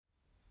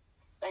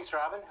Thanks,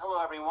 Robin.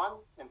 Hello, everyone,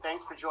 and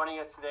thanks for joining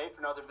us today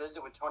for another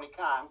visit with Tony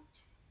Khan,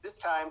 this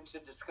time to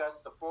discuss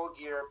the Full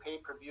Gear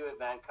pay-per-view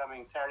event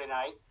coming Saturday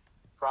night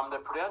from the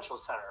Prudential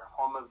Center,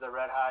 home of the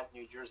red-hot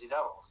New Jersey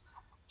Devils.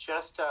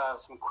 Just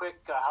some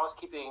quick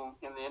housekeeping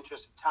in the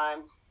interest of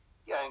time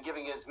and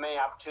giving as many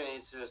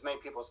opportunities to as many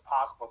people as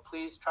possible.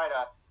 Please try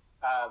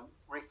to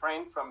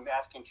refrain from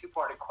asking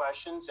two-parted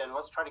questions, and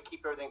let's try to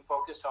keep everything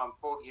focused on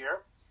Full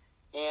Gear.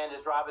 And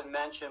as Robin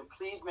mentioned,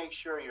 please make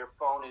sure your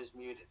phone is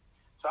muted.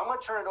 So I'm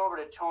going to turn it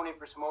over to Tony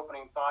for some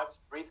opening thoughts,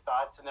 brief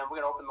thoughts, and then we're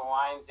going to open the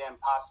lines and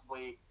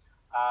possibly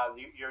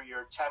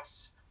your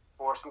texts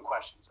for some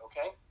questions,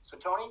 okay?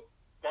 So, Tony,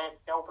 any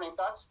opening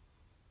thoughts?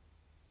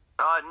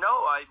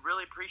 No, I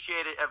really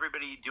appreciate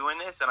everybody doing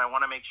this, and I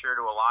want to make sure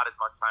to allot as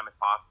much time as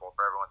possible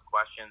for everyone's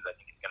questions. I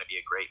think it's going to be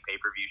a great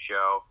pay-per-view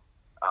show.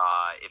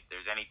 If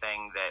there's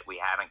anything that we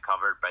haven't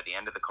covered by the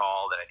end of the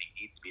call that I think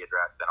needs to be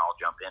addressed, then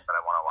I'll jump in, but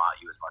I want to allot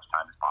you as much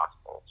time as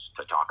possible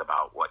to talk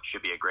about what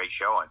should be a great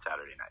show on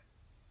Saturday night.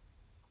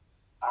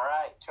 All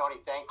right, Tony,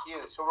 thank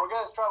you. So we're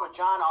going to start with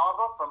John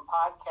Alba from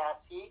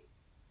Podcast Heat,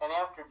 and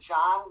after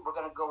John, we're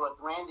going to go with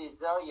Randy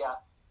Zelia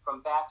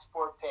from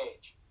Backsport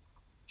Page.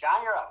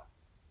 John, you're up.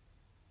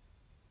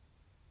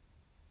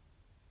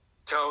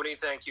 Tony,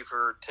 thank you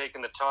for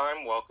taking the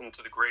time. Welcome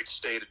to the great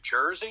state of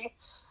Jersey.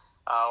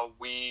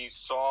 We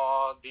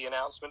saw the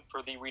announcement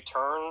for the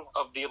return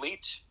of the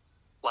Elite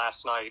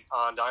last night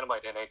on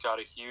Dynamite, and it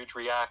got a huge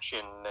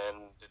reaction, and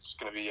it's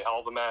going to be a hell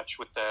of a match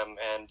with them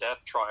and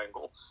Death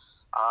Triangle.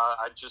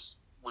 I just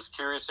was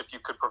curious if you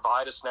could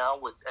provide us now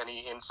with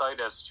any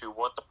insight as to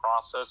what the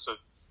process of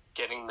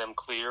getting them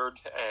cleared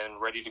and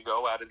ready to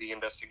go out of the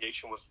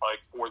investigation was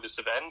like for this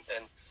event,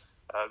 and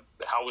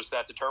how was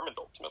that determined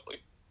ultimately?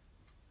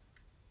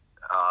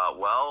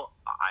 Well,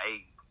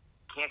 I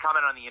can't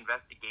comment on the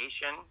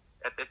investigation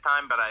at this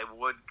time, but I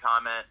would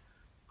comment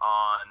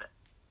on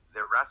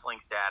their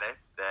wrestling status,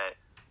 that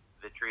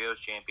the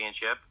Trios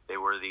Championship, they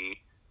were the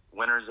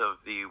winners of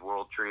the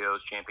World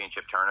Trios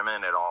Championship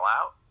Tournament at All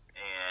Out,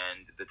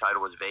 and the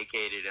title was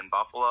vacated in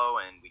Buffalo,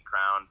 and we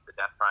crowned the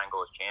Death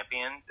Triangle as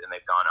champions, and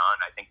they've gone on,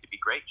 I think, to be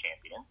great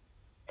champions.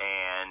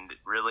 And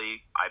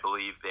really, I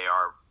believe they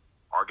are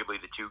arguably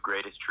the two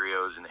greatest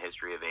trios in the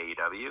history of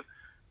AEW,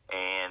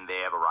 and they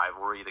have a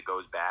rivalry that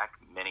goes back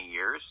many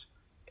years,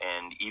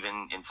 and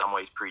even in some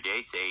ways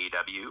predates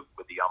AEW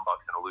with the Young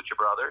Bucks and the Lucha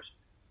Brothers.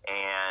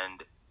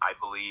 And I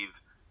believe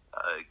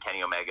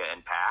Kenny Omega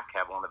and Pac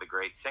have one of the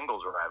great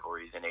singles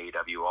rivalries in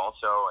AEW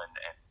also, and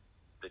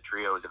the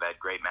trios have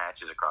had great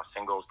matches across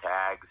singles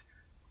tags.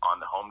 On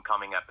the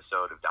Homecoming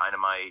episode of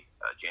Dynamite,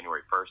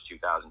 January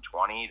 1st,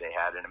 2020, they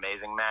had an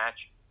amazing match.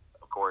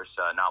 Of course,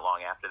 not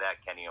long after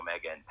that, Kenny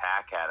Omega and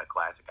Pac had a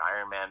classic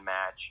Iron Man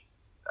match.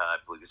 I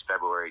believe it was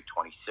February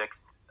 26th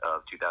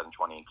of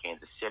 2020 in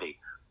Kansas City.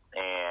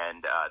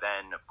 And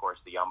then, of course,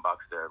 the Young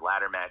Bucks, their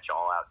ladder match,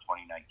 All Out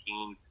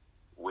 2019,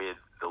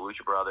 with the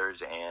Lucha Brothers,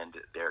 and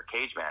their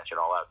cage match at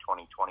All Out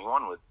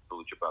 2021 with the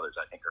Lucha Brothers,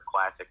 I think are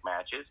classic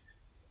matches.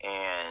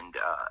 And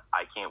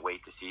I can't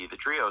wait to see the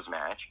Trios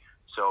match.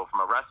 So from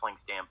a wrestling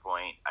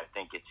standpoint, I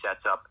think it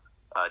sets up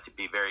to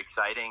be very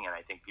exciting, and I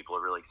think people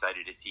are really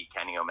excited to see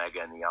Kenny Omega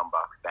and the Young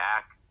Bucks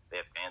back.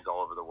 They have fans all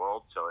over the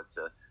world, so it's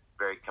a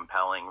very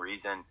compelling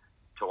reason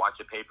to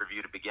watch a pay-per-view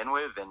to begin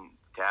with, and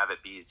to have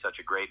it be such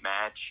a great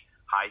match,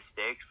 high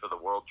stakes for the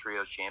World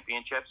Trios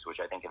Championships,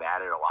 which I think have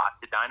added a lot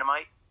to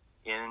Dynamite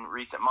in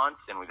recent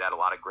months, and we've had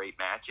a lot of great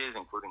matches,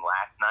 including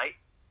last night,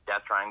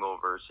 Death Triangle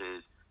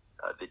versus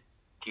the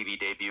TV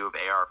debut of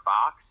AR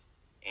Fox,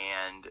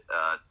 and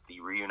the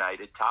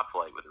reunited Top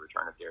Flight with the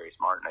return of Darius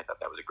Martin. I thought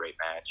that was a great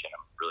match, and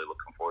I'm really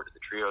looking forward to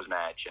the Trios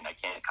match, and I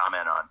can't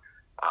comment on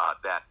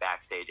that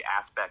backstage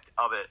aspect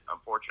of it,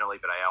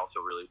 unfortunately, but I also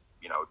really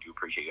do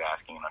appreciate you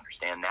asking and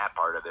understand that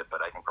part of it.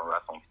 But I think from a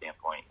wrestling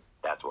standpoint,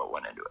 that's what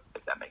went into it,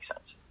 if that makes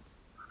sense.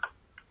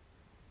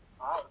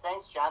 All right,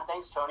 thanks, John.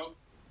 Thanks, Tony.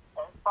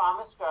 As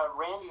promised,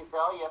 Randy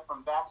Zelia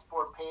from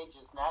Backsport Page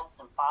is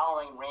next, and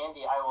following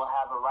Randy, I will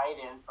have a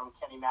write-in from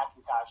Kenny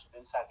McIntosh of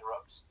Inside the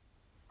Ropes.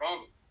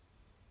 Randy.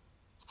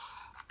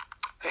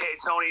 Hey,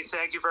 Tony,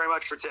 thank you very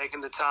much for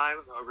taking the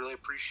time. I really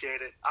appreciate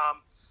it.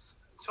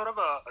 Sort of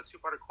a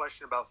two-part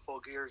question about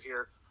Full Gear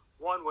here.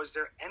 One, was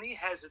there any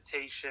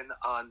hesitation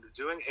on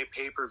doing a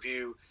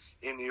pay-per-view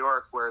in New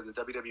York where the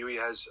WWE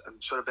has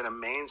sort of been a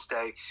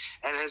mainstay?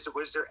 And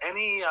was there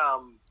any,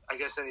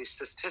 any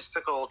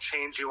statistical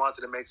change you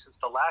wanted to make, since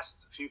the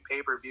last few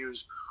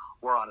pay-per-views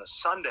were on a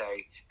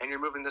Sunday and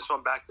you're moving this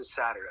one back to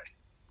Saturday?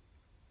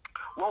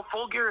 Well,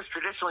 Full Gear has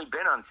traditionally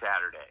been on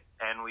Saturday,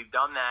 and we've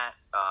done that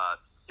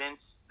since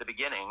the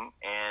beginning,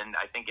 and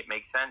I think it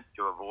makes sense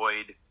to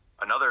avoid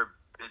another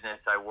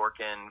business I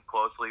work in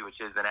closely, which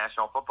is the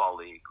National Football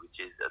League, which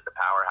is at the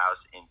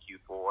Powerhouse in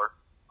Q4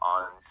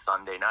 on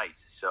Sunday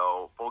nights.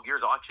 So Full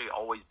Gear's actually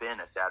always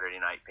been a Saturday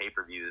night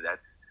pay-per-view.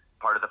 That's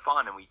part of the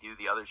fun, and we do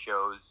the other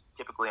shows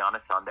typically on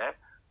a Sunday.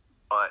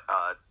 But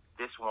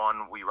this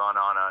one we run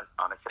on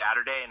a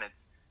Saturday, and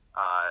it's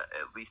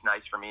at least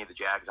nice for me. The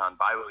Jags on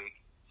bye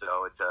week,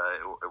 so it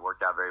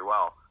worked out very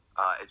well.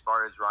 As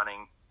far as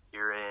running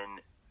here in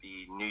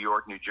the New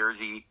York, New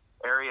Jersey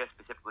area,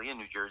 specifically in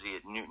New Jersey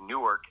at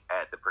Newark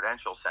at the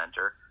Prudential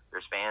Center.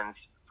 There's fans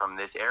from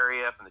this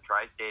area, from the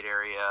tri-state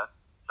area,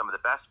 some of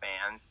the best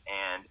fans,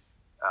 and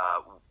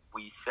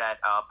we set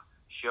up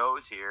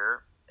shows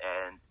here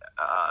and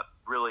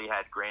really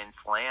had Grand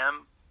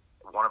Slam,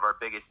 one of our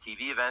biggest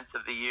TV events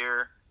of the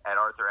year at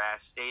Arthur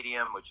Ashe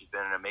Stadium, which has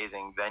been an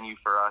amazing venue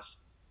for us.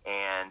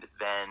 And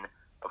then,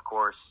 of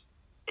course,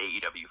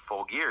 AEW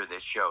Full Gear,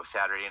 this show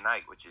Saturday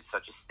night, which is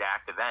such a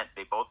stacked event.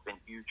 They've both been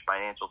huge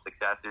financial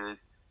successes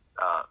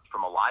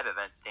from a live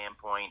event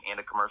standpoint and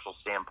a commercial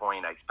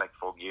standpoint. I expect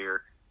Full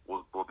Gear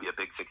will be a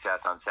big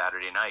success on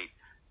Saturday night.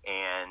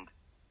 And,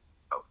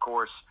 of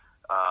course,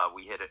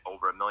 we hit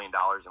over $1 million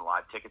in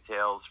live ticket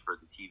sales for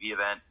the TV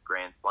event,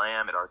 Grand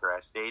Slam at Arthur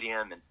Ashe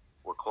Stadium, and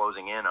we're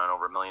closing in on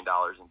over $1 million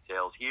in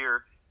sales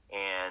here.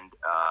 And,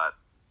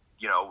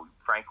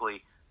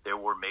 frankly, there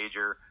were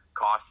major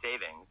cost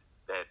savings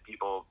that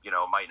people,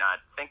 might not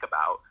think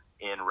about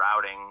in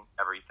routing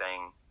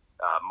everything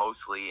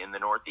mostly in the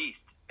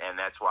Northeast. And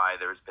that's why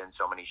there's been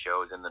so many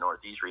shows in the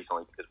Northeast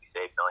recently, because we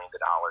saved millions of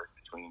dollars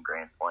between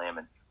Grand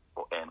Slam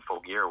and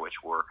Full Gear, which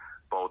were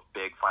both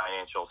big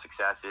financial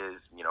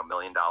successes, $1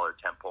 million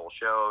tentpole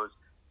shows.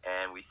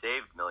 And we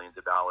saved millions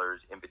of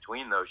dollars in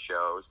between those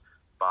shows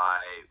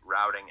by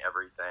routing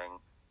everything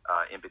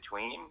in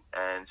between.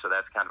 And so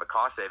that's kind of a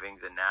cost savings.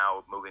 And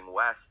now moving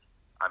west,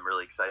 I'm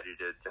really excited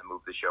to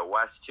move the show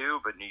west too.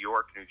 But New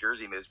York, New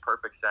Jersey makes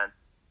perfect sense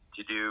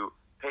to do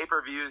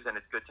pay-per-views, and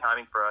it's good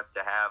timing for us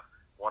to have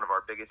one of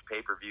our biggest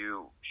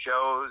pay-per-view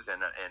shows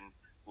and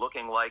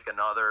looking like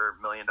another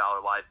 $1 million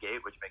live gate,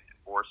 which makes it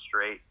 4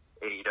 straight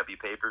AEW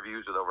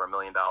pay-per-views with over $1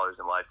 million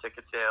in live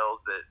ticket sales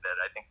that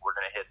I think we're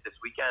going to hit this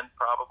weekend,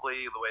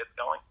 probably the way it's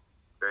going.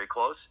 Very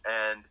close.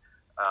 And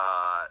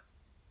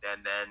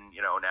then,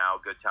 now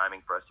good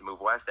timing for us to move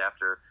west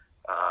after,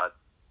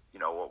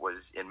 what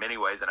was in many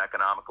ways an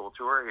economical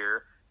tour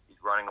here. He's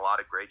running a lot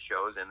of great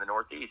shows in the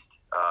Northeast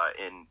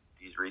in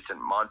these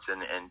recent months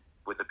and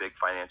with the big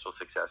financial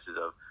successes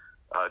of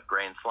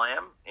Grand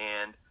Slam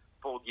and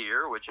Full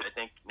Gear, which I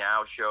think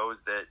now shows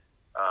that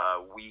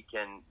we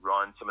can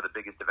run some of the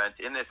biggest events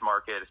in this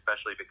market,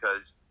 especially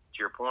because, to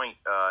your point,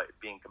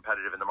 being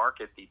competitive in the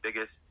market, the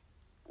biggest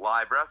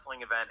live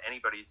wrestling event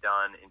anybody's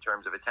done in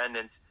terms of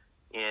attendance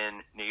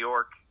in New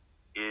York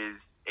is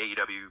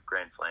AEW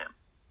Grand Slam.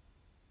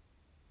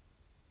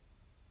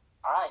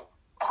 All right.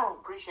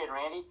 Appreciate it,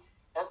 Randy.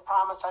 As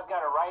promised, I've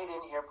got a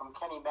write-in here from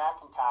Kenny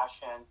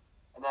McIntosh, and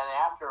then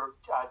after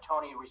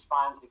Tony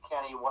responds to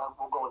Kenny, we'll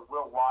go with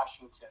Will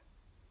Washington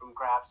from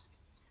Grapsity.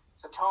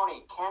 So,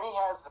 Tony, Kenny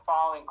has the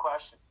following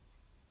question.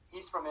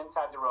 He's from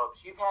Inside the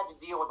Ropes. You've had to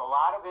deal with a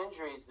lot of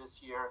injuries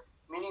this year,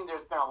 meaning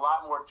there's been a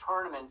lot more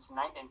tournaments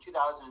in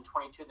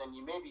 2022 than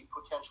you maybe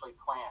potentially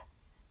planned.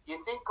 Do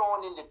you think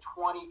going into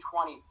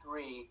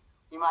 2023,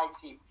 we might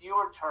see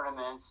fewer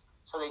tournaments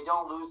so they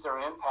don't lose their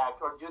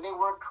impact, or do they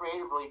work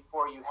creatively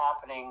for you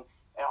happening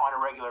on a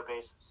regular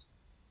basis?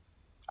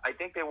 I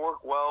think they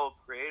work well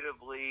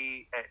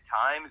creatively at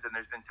times, and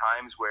there's been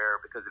times where,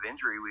 because of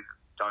injury, we've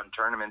done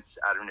tournaments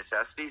out of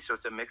necessity, so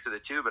it's a mix of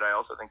the two, but I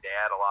also think they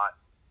add a lot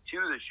to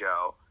the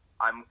show.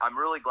 I'm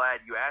really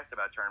glad you asked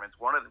about tournaments.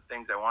 One of the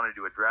things I wanted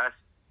to address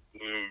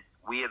is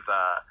we have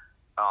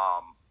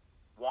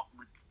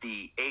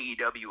the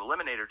AEW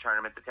Eliminator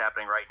tournament that's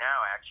happening right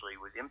now actually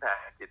was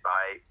impacted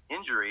by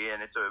injury,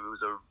 and it was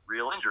a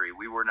real injury.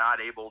 We were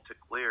not able to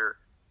clear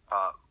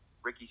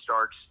Ricky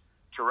Starks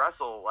to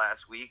wrestle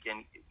last week,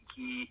 and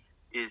he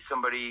is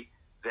somebody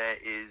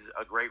that is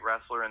a great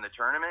wrestler in the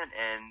tournament,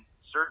 and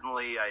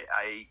certainly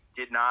I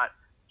did not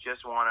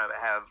just want to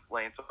have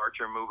Lance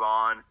Archer move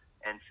on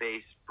and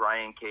face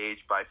Brian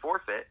Cage by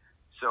forfeit.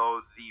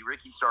 So the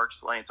Ricky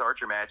Starks-Lance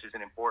Archer match is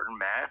an important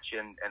match,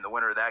 and the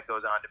winner of that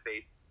goes on to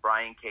face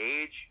Brian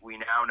Cage. We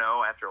now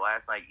know after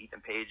last night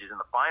Ethan Page is in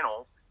the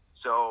finals,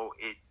 so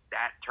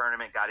that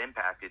tournament got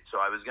impacted. So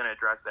I was going to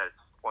address that at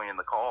some point in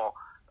the call.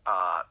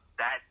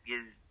 That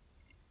is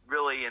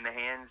really in the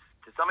hands,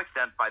 to some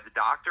extent, by the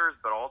doctors,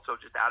 but also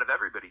just out of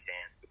everybody's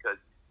hands,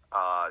 because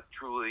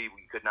truly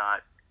we could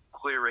not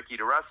clear Ricky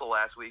to wrestle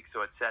last week,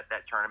 so it set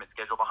that tournament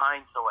schedule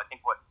behind. So I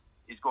think what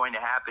is going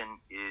to happen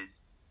is,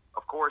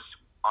 of course,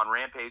 on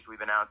Rampage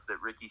we've announced that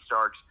Ricky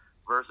Starks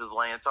versus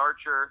Lance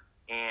Archer,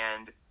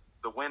 and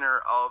the winner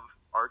of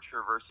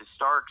Archer versus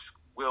Starks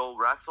will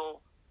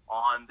wrestle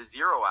on the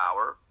 0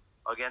 hour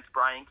against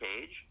Brian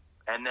Cage,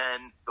 and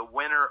then the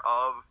winner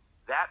of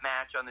that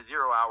match on the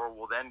 0 hour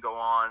will then go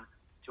on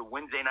to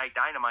Wednesday Night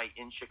Dynamite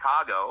in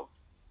Chicago,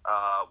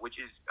 which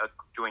is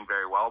doing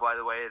very well, by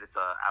the way. It's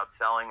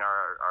outselling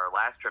our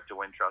last trip to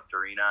Wintrust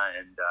Arena,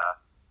 and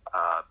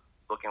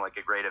looking like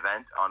a great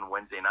event on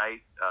Wednesday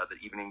night,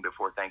 the evening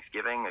before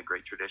Thanksgiving, a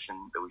great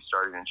tradition that we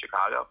started in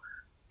Chicago.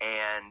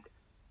 And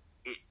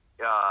it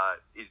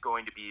is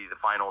going to be the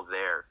finals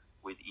there,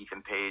 with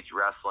Ethan Page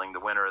wrestling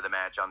the winner of the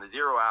match on the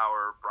 0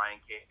 hour, Brian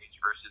Cage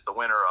versus the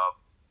winner of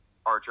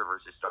Archer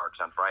versus Starks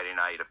on Friday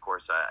night. Of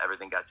course,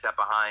 everything got set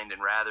behind,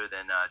 and rather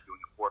than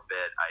doing a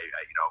forfeit,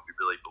 we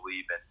really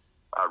believe in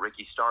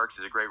Ricky Starks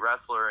is a great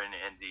wrestler, and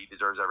he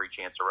deserves every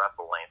chance to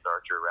wrestle Lance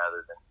Archer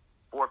rather than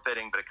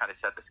forfeiting, but it kind of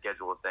set the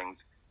schedule of things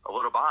a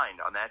little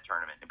behind on that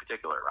tournament in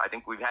particular. I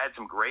think we've had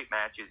some great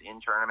matches in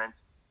tournaments,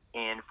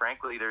 and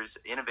frankly, there's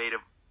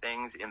innovative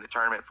things in the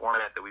tournament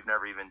format that we've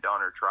never even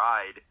done or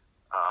tried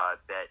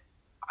that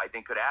I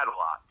think could add a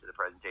lot to the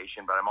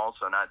presentation, but I'm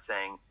also not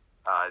saying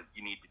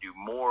you need to do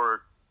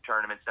more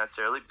tournaments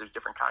necessarily, but there's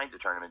different kinds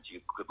of tournaments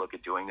you could look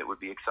at doing that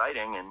would be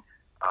exciting, and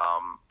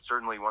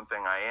certainly one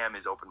thing I am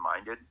is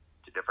open-minded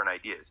to different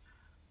ideas,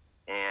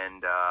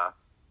 and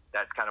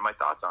that's kind of my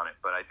thoughts on it,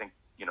 but I think,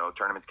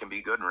 tournaments can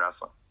be good in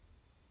wrestling.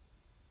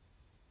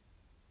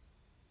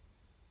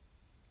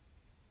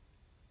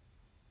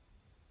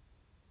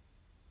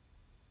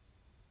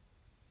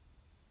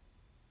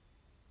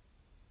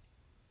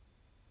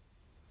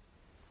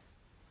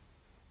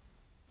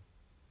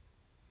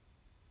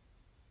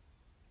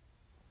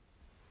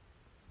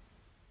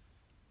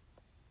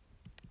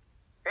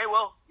 Hey,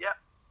 Will. Yeah.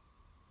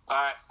 All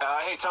right.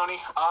 Hey, Tony.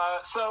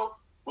 So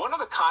one of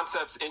the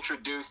concepts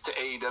introduced to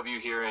AEW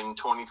here in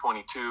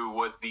 2022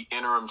 was the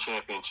interim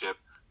championship.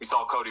 We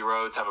saw Cody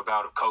Rhodes have a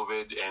bout of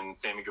COVID, and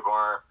Sammy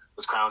Guevara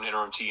was crowned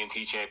interim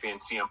TNT champion.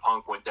 CM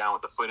Punk went down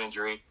with a foot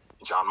injury,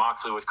 and Jon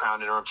Moxley was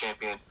crowned interim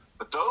champion.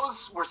 But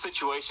those were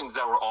situations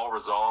that were all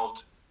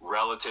resolved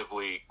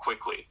relatively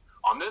quickly.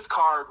 On this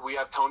card, we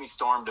have Toni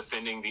Storm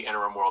defending the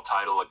interim world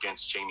title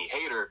against Jamie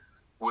Hayter,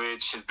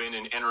 which has been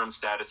in interim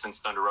status since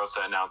Thunder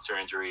Rosa announced her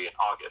injury in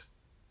August.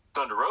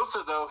 Thunder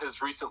Rosa, though,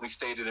 has recently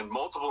stated in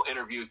multiple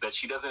interviews that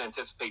she doesn't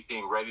anticipate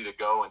being ready to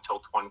go until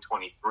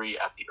 2023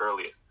 at the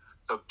earliest.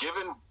 So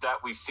given that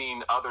we've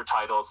seen other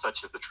titles,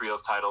 such as the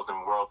Trios titles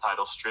and World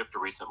titles, stripped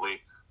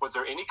recently, was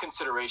there any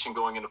consideration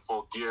going into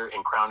Full Gear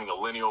in crowning a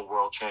lineal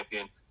world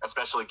champion,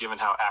 especially given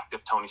how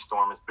active Toni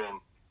Storm has been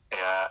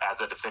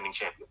as a defending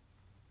champion?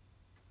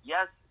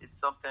 Yes, it's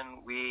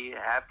something we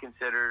have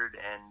considered,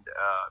 and,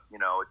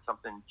 it's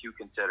something to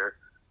consider.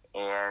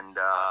 And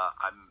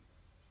I'm,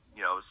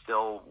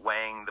 still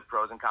weighing the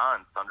pros and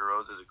cons. Thunder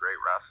Rosa is a great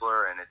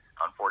wrestler, and it's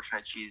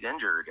unfortunate she's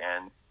injured,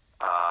 and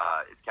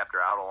it's kept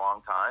her out a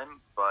long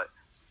time. But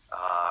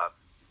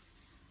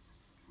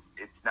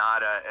it's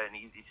not an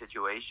easy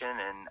situation,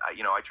 and,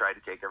 I try to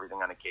take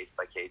everything on a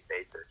case-by-case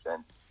basis,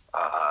 and,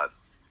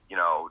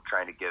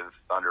 trying to give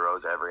Thunder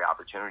Rosa every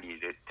opportunity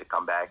to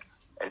come back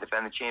and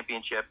defend the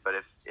championship. But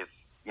if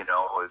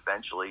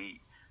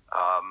eventually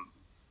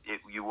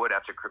you would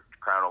have to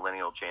crown a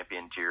lineal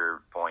champion, to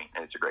your point,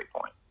 and it's a great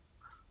point.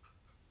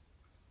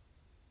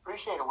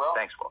 Appreciate it, Will.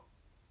 Thanks, Will.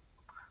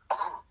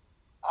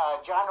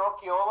 John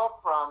Orchiola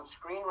from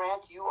Screen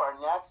Rant, you are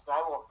next, and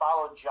I will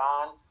follow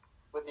John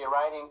with the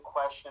writing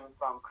question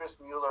from Chris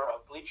Mueller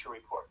of Bleacher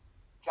Report.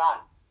 John.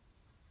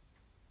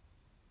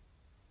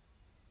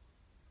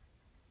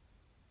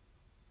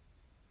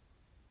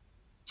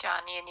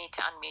 John, you need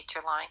to unmute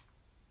your line.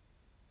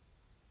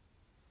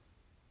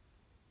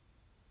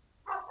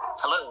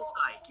 Hello.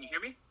 Hi. Can you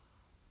hear me?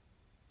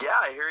 Yeah,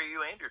 I hear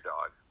you and your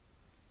dog.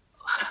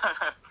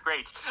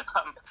 Great.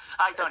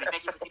 Hi, Tony.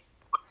 Thank you for taking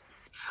the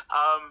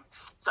question.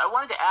 So I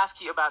wanted to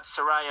ask you about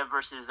Saraya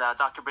versus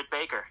Dr. Britt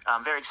Baker.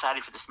 I'm very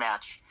excited for this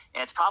match.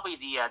 And it's probably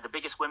the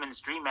biggest women's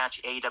dream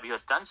match AEW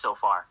has done so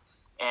far.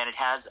 And it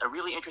has a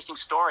really interesting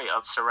story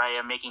of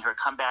Saraya making her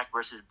comeback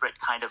versus Britt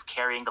kind of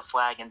carrying the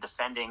flag and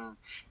defending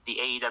the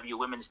AEW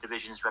women's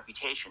division's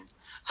reputation.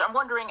 So I'm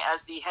wondering,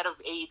 as the head of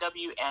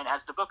AEW and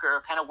as the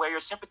booker, kind of where your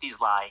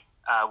sympathies lie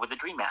with the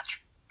dream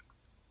match.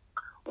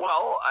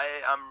 Well,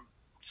 I'm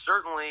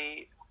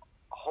certainly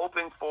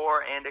hoping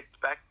for and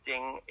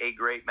expecting a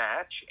great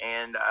match,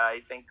 and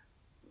I think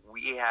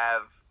we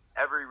have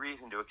every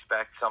reason to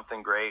expect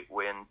something great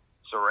when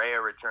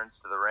Saraya returns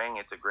to the ring.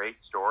 It's a great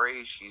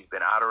story. She's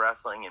been out of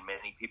wrestling, and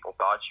many people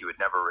thought she would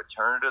never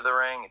return to the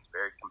ring. It's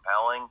very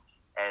compelling,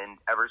 and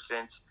ever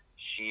since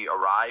she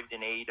arrived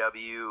in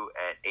AEW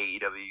at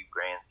AEW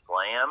Grand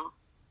Slam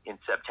in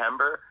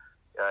September,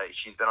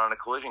 she's been on a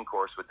collision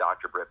course with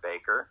Dr. Britt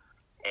Baker,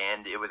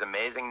 and it was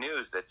amazing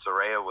news that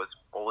Saraya was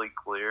fully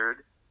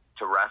cleared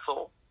to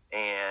wrestle,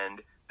 and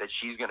that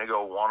she's going to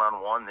go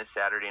one-on-one this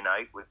Saturday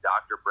night with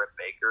Dr. Britt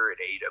Baker at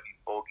AEW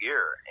Full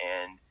Gear.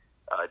 And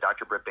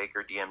Dr. Britt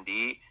Baker,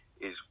 DMD,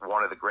 is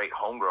one of the great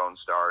homegrown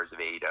stars of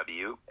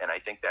AEW, and I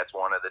think that's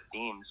one of the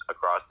themes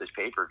across this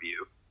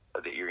pay-per-view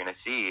that you're going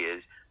to see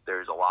is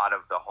there's a lot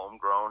of the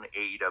homegrown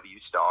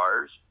AEW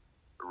stars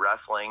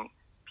wrestling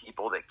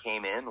people that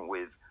came in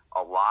with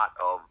a lot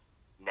of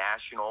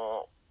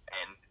national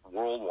and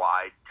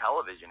worldwide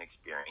television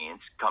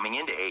experience coming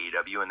into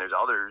AEW, and there's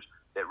others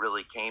that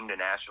really came to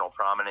national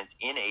prominence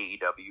in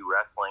AEW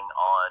wrestling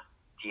on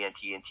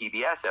TNT and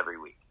TBS every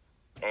week.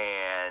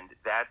 And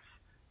that's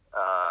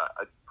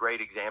a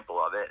great example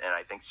of it, and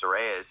I think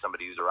Saraya is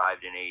somebody who's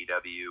arrived in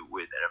AEW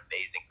with an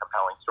amazing,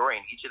 compelling story,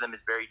 and each of them is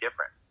very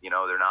different.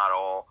 They're not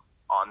all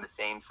on the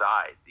same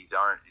side. These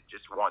aren't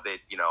just one.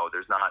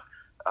 There's not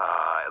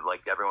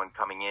like everyone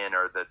coming in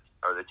are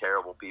the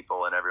terrible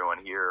people, and everyone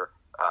here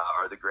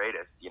are the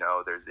greatest.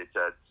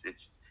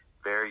 It's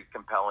very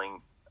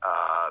compelling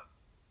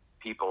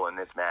people in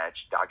this match.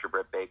 Dr.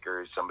 Britt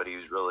Baker is somebody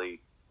who's really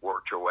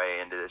worked her way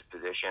into this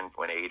position.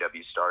 When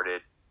AEW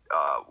started,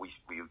 we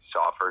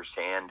saw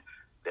firsthand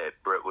that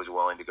Britt was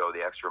willing to go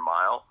the extra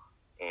mile,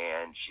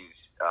 and she's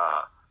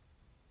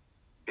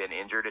been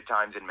injured at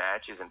times in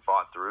matches and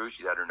fought through.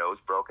 She's had her nose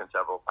broken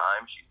several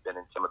times. She's been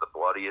in some of the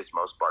bloodiest,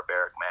 most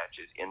barbaric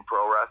matches in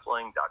pro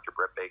wrestling. Dr.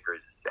 Britt Baker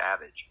is a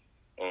savage,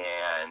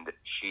 and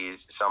she's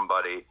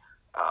somebody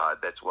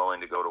that's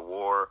willing to go to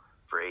war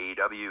for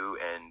AEW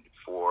and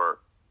for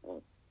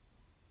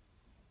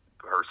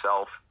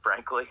herself,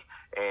 frankly,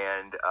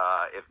 and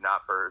if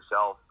not for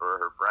herself, for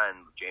her friend,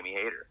 Jamie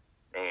Hayter.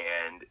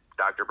 And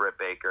Dr. Britt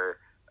Baker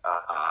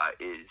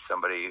is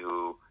somebody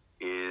who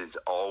is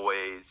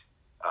always,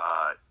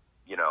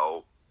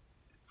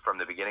 from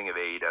the beginning of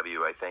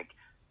AEW, I think,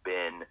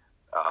 been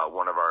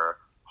one of our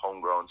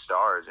homegrown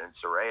stars. And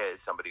Saraya is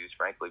somebody who's,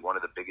 frankly, one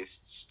of the biggest,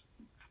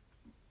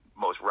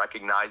 most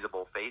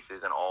recognizable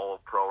faces in all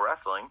of pro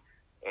wrestling,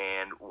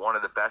 and one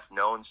of the best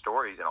known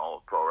stories in all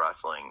of pro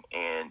wrestling.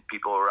 And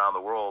people around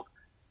the world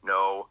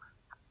know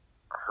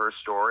her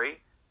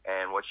story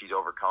and what she's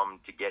overcome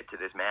to get to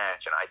this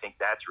match. And I think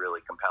that's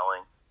really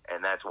compelling,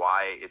 and that's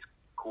why it's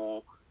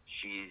cool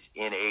she's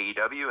in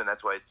AEW, and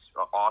that's why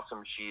it's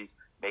awesome she's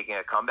making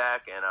a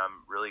comeback. And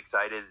I'm really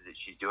excited that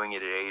she's doing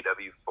it at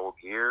AEW Full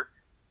Gear.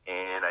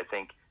 And I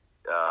think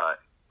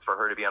for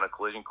her to be on a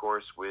collision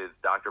course with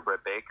Dr.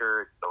 Britt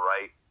Baker, it's the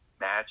right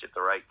match at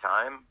the right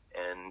time,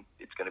 and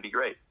it's going to be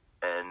great.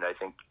 And I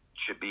think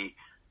should be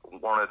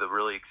one of the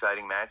really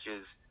exciting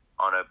matches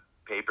on a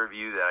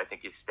pay-per-view that I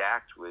think is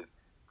stacked with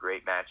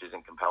great matches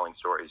and compelling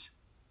stories.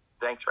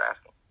 Thanks for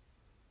asking.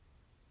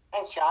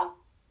 Thanks, John.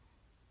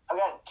 I've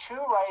got 2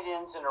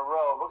 write-ins in a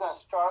row. We're going to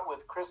start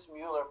with Chris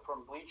Mueller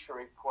from Bleacher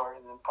Report,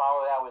 and then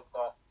follow that with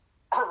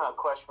a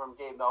question from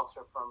Dave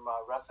Meltzer from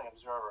Wrestling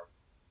Observer.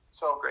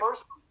 So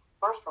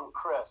first from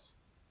Chris.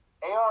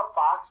 A.R.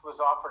 Fox was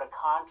offered a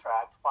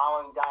contract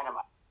following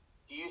Dynamite.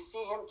 Do you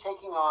see him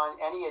taking on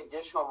any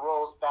additional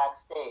roles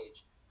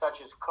backstage,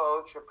 such as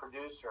coach or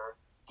producer,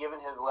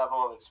 given his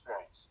level of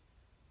experience?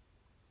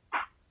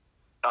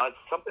 It's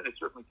something to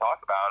certainly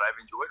talk about. I've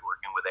enjoyed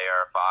working with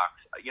A.R.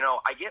 Fox.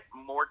 I get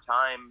more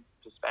time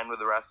to spend with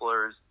the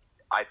wrestlers,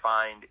 I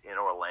find, in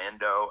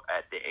Orlando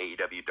at the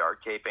AEW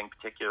Dark taping,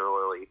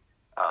 particularly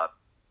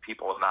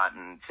people not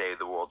in, say,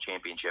 the World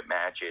Championship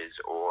matches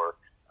or,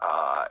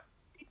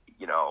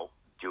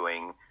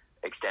 doing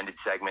extended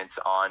segments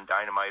on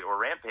Dynamite or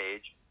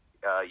Rampage.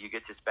 You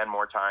get to spend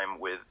more time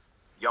with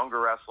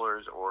younger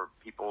wrestlers or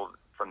people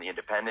from the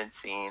independent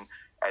scene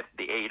at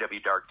the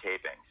AEW Dark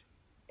tapings.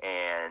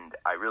 And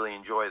I really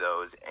enjoy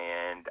those,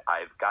 and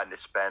I've gotten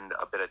to spend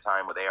a bit of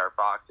time with A.R.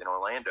 Fox in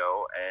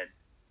Orlando, and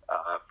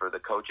for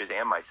the coaches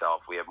and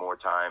myself, we have more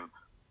time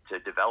to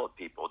develop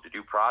people, to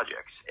do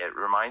projects. It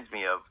reminds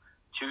me of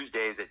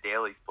Tuesdays at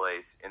Daly's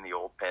Place in the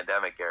old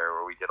pandemic era,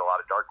 where we did a lot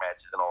of dark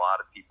matches, and a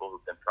lot of people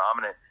who've been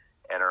prominent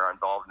and are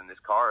involved in this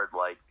card,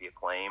 like the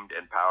Acclaimed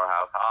and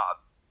Powerhouse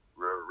Hobbs,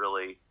 were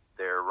really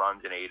their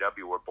runs in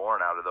AEW were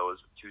born out of those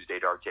Tuesday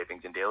dark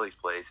tapings in Daly's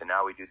Place. And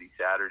now we do these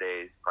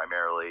Saturdays,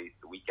 primarily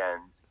the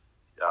weekends,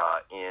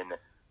 in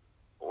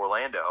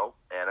Orlando.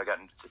 And I've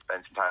gotten to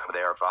spend some time with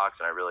A.R.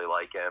 Fox, and I really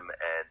like him.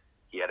 And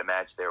he had a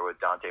match there with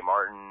Dante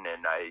Martin,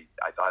 and I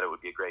thought it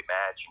would be a great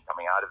match. And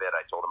coming out of it,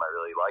 I told him I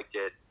really liked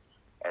it,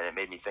 and it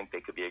made me think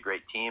they could be a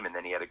great team. And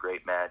then he had a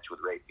great match with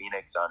Ray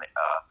Phoenix on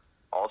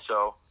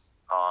also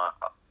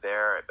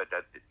there, but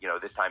that,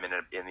 this time in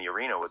the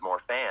arena with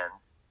more fans.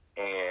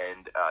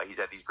 And he's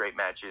had these great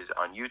matches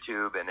on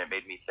YouTube, and it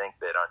made me think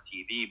that on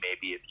TV,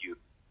 maybe if you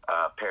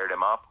paired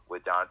him up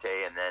with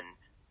Dante and then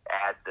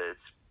add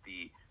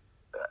the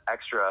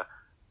extra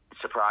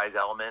surprise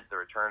element, the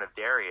return of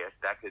Darius,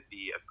 that could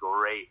be a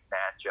great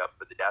matchup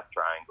for the Death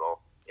Triangle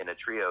in a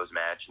trios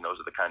match. And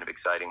those are the kind of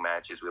exciting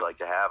matches we like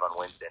to have on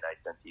Wednesday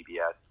nights on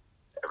TBS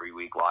every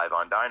week live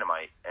on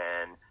Dynamite.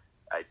 And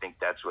I think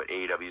that's what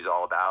AEW is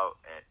all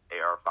about. And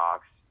A.R.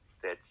 Fox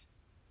fits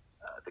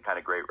the kind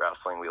of great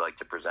wrestling we like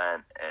to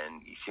present,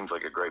 and he seems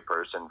like a great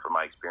person from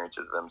my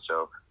experiences with him.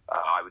 So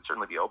I would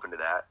certainly be open to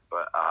that.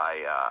 But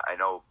I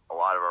know a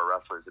lot of our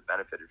wrestlers have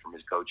benefited from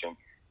his coaching,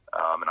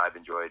 and I've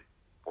enjoyed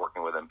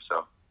working with him.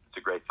 So it's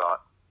a great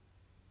thought.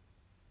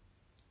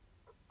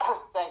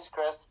 Thanks,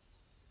 Chris.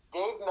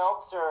 Dave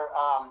Meltzer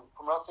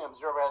from Wrestling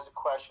Observer has a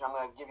question. I'm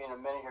going to give you in a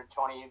minute here,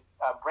 Tony.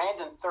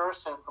 Brandon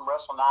Thurston from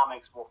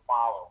WrestleNomics will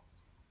follow.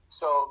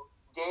 So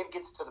Dave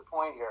gets to the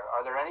point here.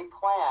 Are there any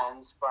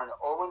plans for an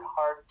Owen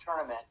Hart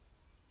tournament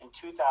in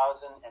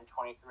 2023?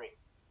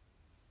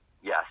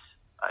 Yes,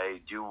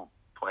 I do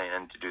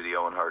plan to do the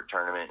Owen Hart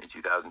tournament in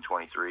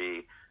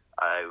 2023.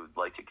 I would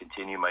like to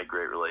continue my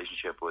great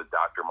relationship with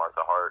Dr.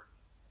 Martha Hart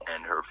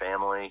and her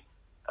family.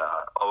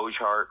 Oj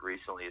Hart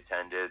recently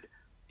attended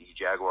the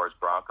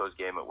Jaguars-Broncos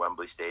game at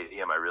Wembley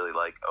Stadium. I really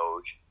like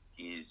Oj.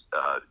 He's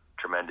a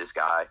tremendous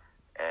guy.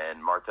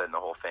 And Martha and the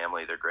whole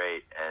family, they're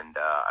great. And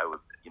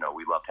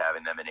we loved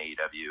having them in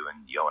AEW,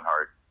 and the Owen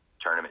Hart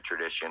tournament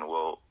tradition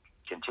will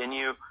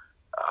continue.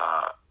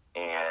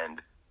 And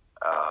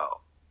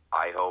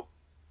I hope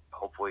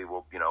hopefully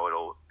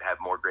it'll have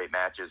more great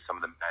matches. Some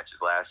of the matches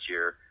last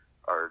year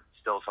are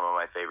still some of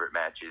my favorite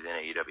matches in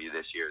AEW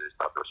this year. I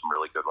thought there were some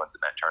really good ones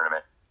in that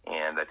tournament,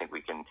 and I think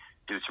we can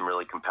do some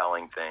really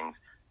compelling things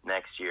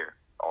next year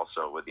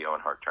also with the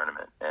Owen Hart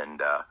tournament. And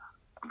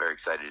I'm very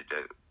excited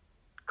to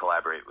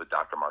collaborate with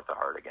Dr. Martha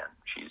Hart again.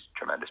 She's a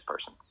tremendous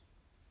person.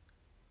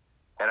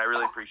 And I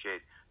really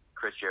appreciate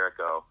Chris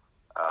Jericho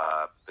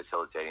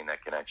facilitating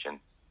that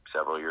connection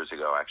several years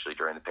ago, actually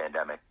during the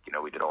pandemic.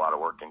 We did a lot of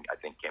work, and I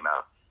think came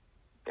out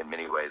in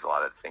many ways. A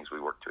lot of the things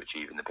we worked to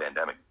achieve in the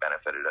pandemic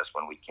benefited us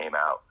when we came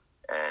out.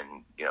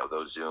 And,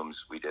 those Zooms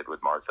we did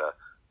with Martha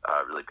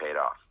really paid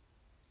off.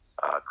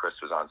 Chris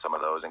was on some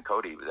of those, and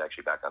Cody was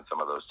actually back on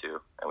some of those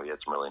too. And we had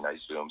some really nice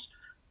Zooms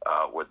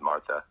with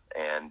Martha,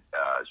 and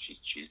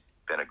she's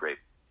been a great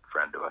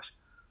friend to us.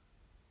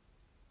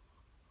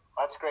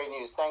 That's great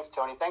news. Thanks,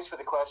 Tony. Thanks for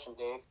the question,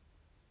 Dave.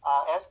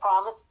 As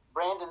promised,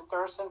 Brandon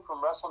Thurston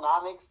from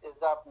WrestleNomics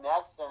is up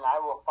next, and I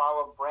will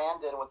follow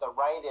Brandon with a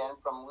write-in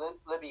from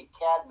Libby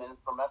Cadman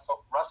from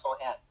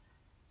WrestleN.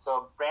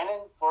 So,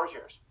 Brandon, the floor is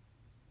yours.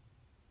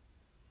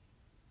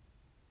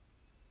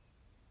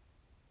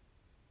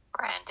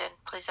 Brandon,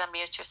 please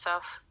unmute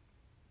yourself.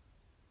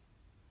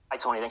 Hi,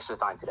 Tony. Thanks for the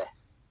time today.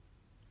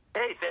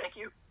 Hey, thank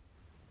you.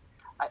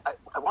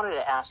 I wanted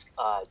to ask,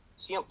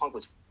 CM Punk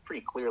was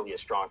pretty clearly a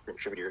strong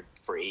contributor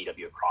for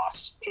AEW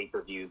across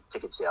pay-per-view,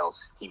 ticket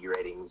sales, TV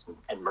ratings,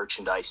 and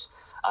merchandise.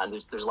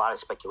 There's a lot of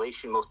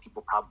speculation. Most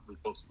people probably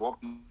think he won't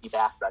be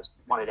back, but I just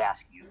wanted to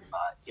ask you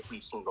if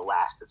we've seen the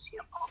last of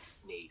CM Punk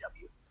in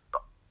AEW.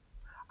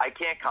 I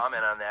can't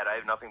comment on that. I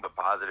have nothing but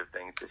positive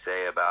things to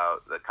say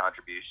about the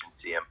contribution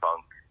CM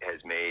Punk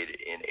has made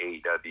in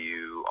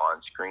AEW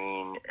on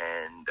screen,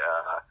 and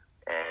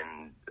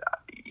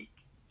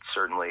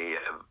certainly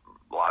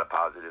a lot of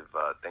positive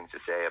things to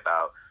say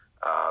about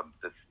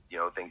the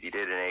things he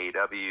did in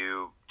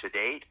AEW to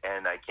date,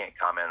 and I can't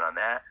comment on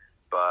that.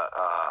 But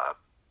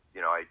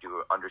I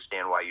do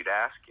understand why you'd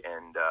ask,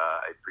 and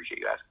I appreciate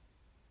you asking.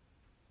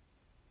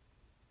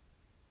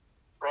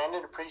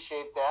 Brandon,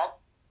 appreciate that.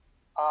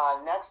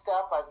 Next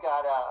up, I've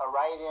got a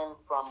write-in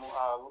from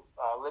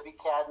Libby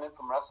Cadman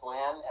from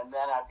WrestleN, and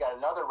then I've got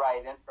another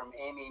write-in from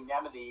Amy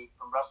Nemedy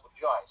from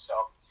WrestleJoy. So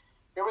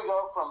here we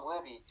go from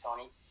Libby,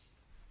 Tony.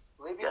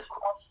 Libby's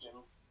question: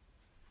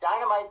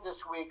 Dynamite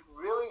this week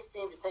really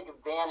seemed to take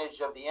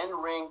advantage of the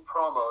in-ring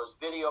promos,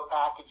 video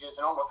packages,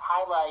 and almost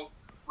highlight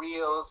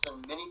reels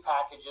and mini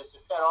packages to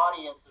set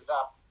audiences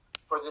up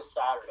for this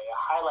Saturday, a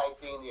highlight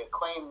being the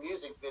acclaimed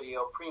music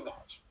video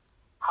pre-match.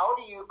 How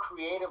do you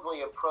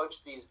creatively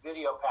approach these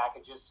video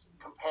packages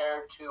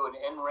compared to an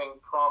in-ring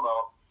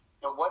promo,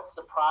 and what's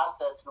the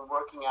process in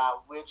working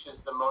out which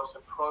is the most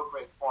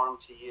appropriate form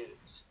to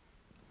use?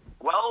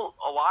 Well,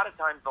 a lot of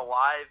times the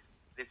live,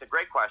 it's a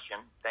great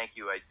question. Thank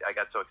you. I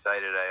got so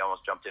excited I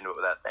almost jumped into it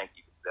with that. Thank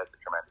you. That's a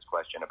tremendous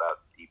question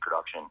about the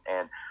production.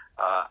 And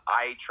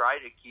I try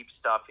to keep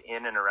stuff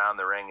in and around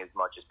the ring as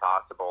much as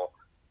possible.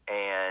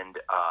 And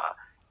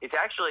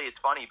it's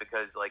funny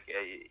because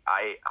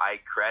I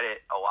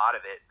credit a lot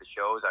of it, the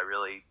shows I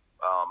really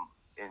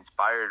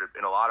inspired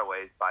in a lot of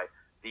ways by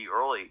the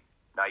early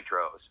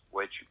Nitros,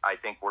 which I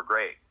think were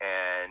great.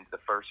 And the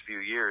first few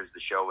years,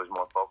 the show was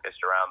more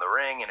focused around the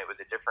ring, and it was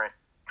a different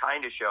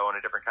kind of show and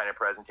a different kind of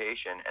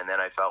presentation. And then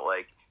I felt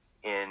like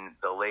in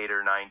the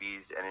later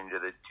 90s and into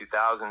the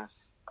 2000s,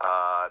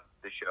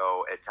 the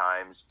show at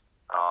times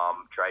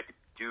tried to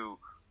do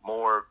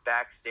more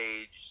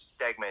backstage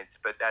segments,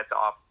 but that's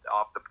off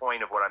the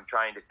point of what I'm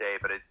trying to say,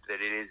 but it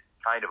is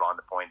kind of on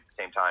the point at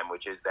the same time,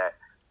 which is that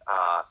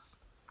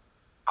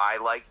I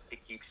like to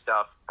keep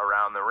stuff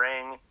around the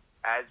ring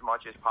as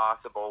much as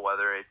possible,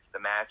 whether it's the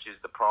matches,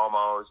 the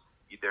promos.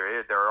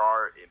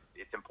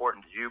 It's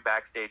important to do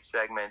backstage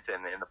segments,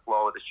 and in the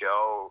flow of the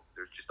show,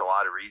 there's just a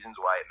lot of reasons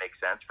why it makes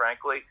sense,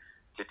 frankly,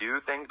 to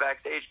do things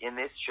backstage. In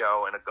this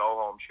show, in a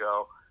go-home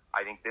show,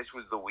 I think this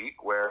was the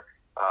week where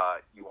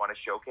you want to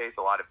showcase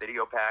a lot of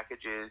video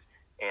packages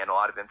and a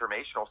lot of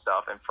informational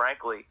stuff, and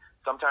frankly,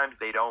 sometimes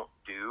they don't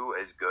do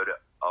as good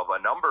of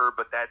a number,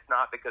 but that's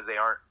not because they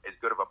aren't as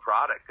good of a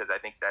product, because I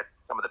think that's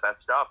some of the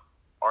best stuff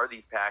are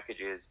these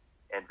packages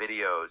and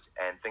videos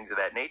and things of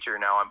that nature.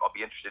 Now, I'll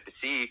be interested to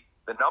see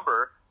the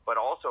number, but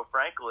also,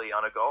 frankly,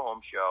 on a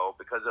go-home show,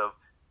 because of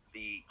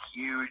the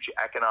huge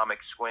economic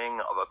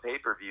swing of a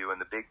pay-per-view and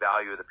the big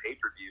value of the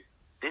pay-per-view,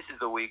 this is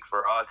the week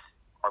for us,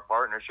 our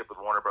partnership with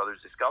Warner Brothers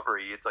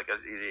Discovery. It's like,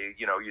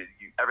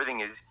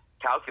 everything is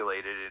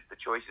calculated, the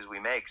choices we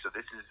make, so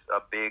this is a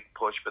big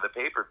push for the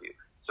pay-per-view.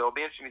 So it'll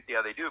be interesting to see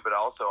how they do, but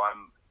also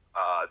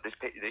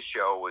this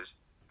show was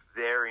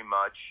very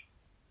much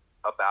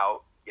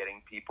about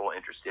getting people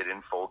interested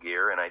in Full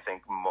Gear, and I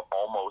think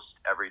almost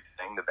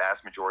everything, the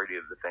vast majority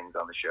of the things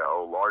on the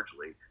show,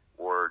 largely,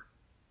 were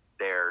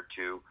there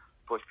to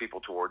push people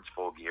towards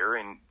Full Gear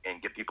and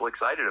get people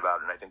excited about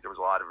it. And I think there was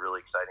a lot of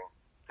really exciting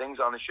things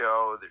on the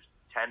show. There's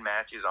 10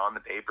 matches on the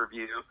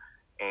pay-per-view,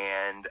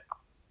 and,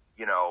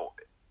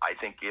 I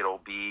think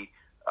it'll be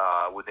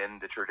within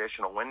the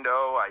traditional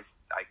window. I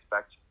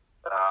expect,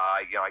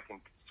 I can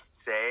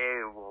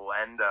say will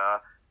end,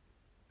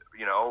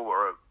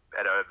 or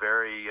at a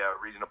very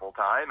reasonable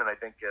time, and I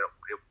think it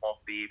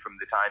won't be from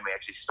the time we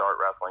actually start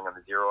wrestling on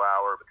the 0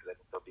 hour, because I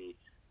think there'll be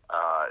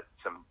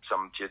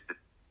some just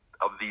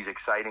of these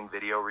exciting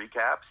video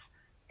recaps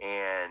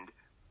and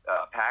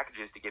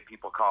packages to get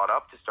people caught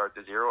up to start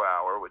the 0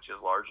 hour, which is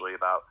largely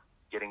about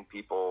getting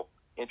people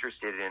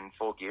interested in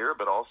Full Gear,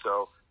 but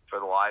also for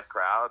the live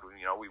crowd.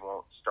 We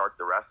won't start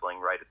the wrestling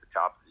right at the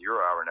top of the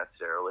 0 hour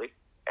necessarily,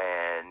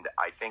 and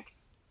I think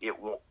it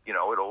won't,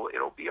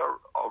 it'll be a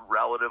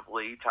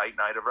relatively tight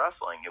night of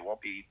wrestling. It won't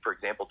be, for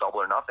example,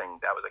 Double or Nothing.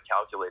 That was a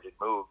calculated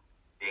move,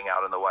 being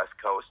out on the West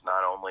Coast,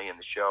 not only in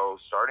the show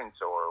starting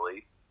so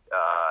early,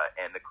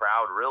 and the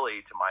crowd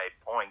really, to my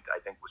point, I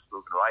think was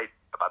proven right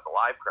about the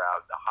live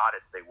crowd. The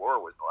hottest they were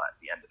was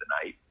the end of the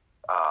night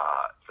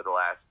for the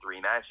last three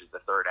matches.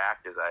 The third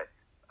act, as I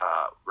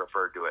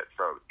referred to it,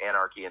 from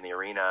Anarchy in the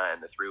Arena and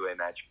the three-way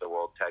match for the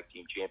World Tag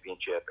Team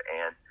Championship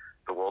and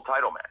the World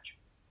Title match.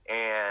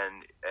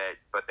 And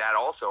but that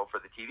also for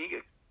the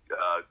TV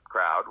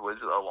crowd was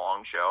a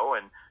long show,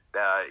 and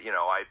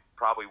I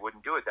probably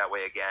wouldn't do it that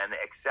way again,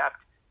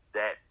 except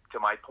that, to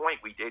my point,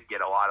 we did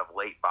get a lot of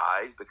late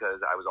buys because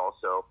I was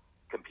also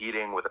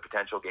competing with a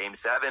potential Game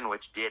 7,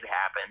 which did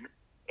happen,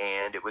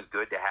 and it was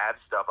good to have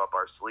stuff up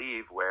our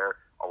sleeve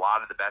where a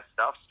lot of the best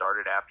stuff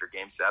started after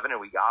Game 7, and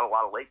we got a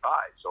lot of late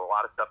buys. So a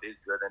lot of stuff is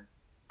driven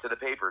to the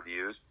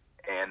pay-per-views,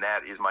 and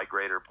that is my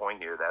greater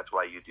point here. That's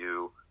why you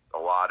do a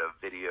lot of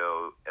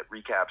video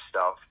recap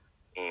stuff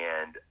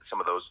and some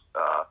of those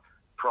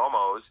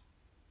promos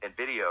and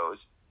videos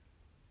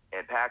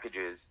and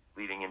packages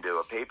leading into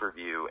a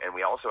pay-per-view. And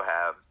we also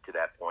have, to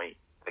that point,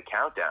 the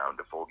countdown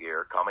to Full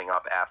Gear coming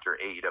up after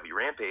AEW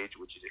Rampage,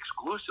 which is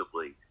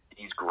exclusively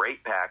these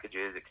great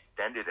packages,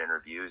 extended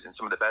interviews, and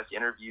some of the best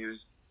interviews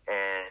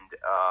and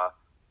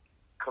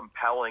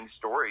compelling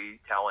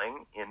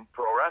storytelling in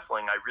pro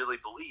wrestling, I really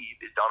believe,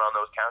 is done on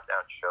those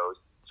countdown shows.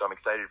 So I'm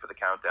excited for the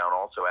countdown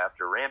also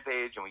after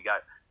Rampage, and we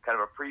got kind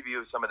of a preview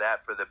of some of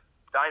that for the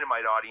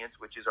Dynamite audience,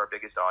 which is our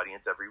biggest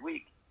audience every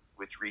week,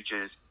 which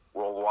reaches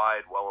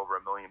worldwide well over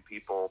 1 million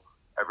people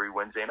every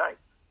Wednesday night.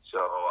 So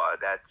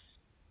that's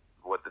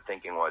what the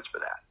thinking was for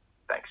that.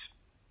 Thanks.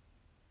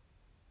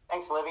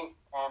 Thanks, Livy,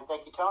 and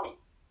thank you, Tony.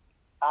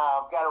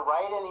 I've got a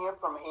write-in here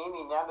from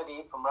Amy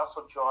Nemedy from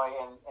WrestleJoy,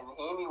 and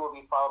Amy will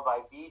be followed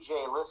by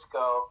BJ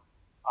Lisco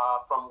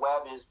from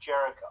Web is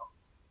Jericho.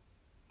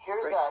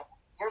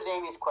 Here's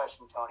Amy's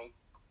question, Tony.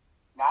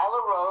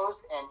 Nyla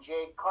Rose and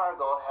Jade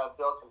Cargill have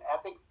built an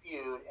epic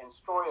feud and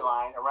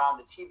storyline around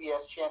the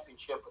TBS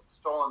Championship with the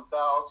stolen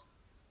belt,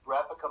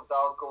 replica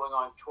belt going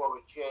on tour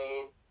with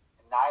Jade,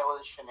 and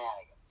Nyla's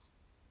shenanigans.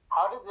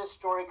 How did this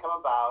story come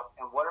about,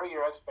 and what are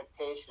your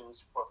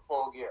expectations for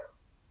Full Gear?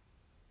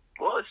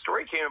 Well, the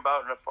story came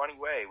about in a funny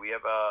way. We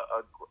have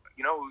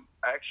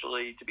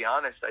actually, to be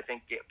honest, I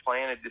think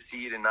planted the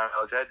seed in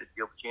Nyla's head to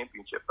steal the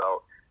championship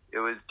belt. It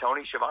was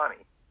Tony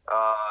Schiavone.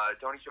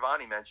 Tony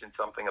Schiavone mentioned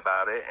something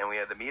about it, and we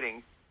had the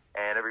meeting,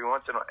 and every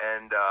once in a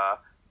while,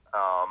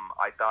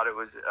 I thought it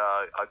was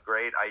a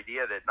great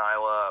idea that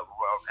Nyla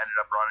ended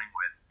up running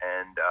with,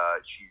 and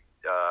she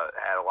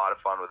had a lot of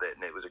fun with it,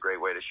 and it was a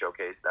great way to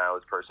showcase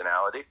Nyla's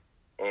personality,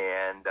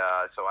 and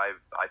so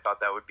I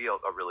thought that would be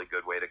a really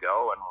good way to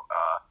go. And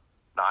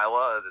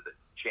Nyla, the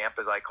champ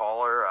as I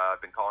call her,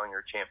 I've been calling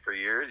her champ for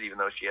years, even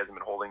though she hasn't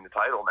been holding the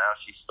title. Now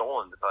she's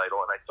stolen the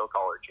title, and I still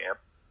call her champ,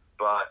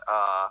 but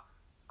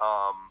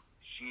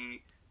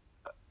she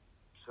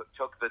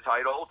took the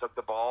title, took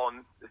the ball,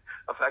 and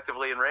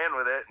effectively and ran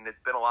with it, and it's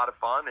been a lot of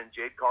fun. And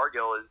Jade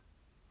Cargill is,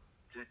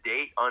 to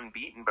date,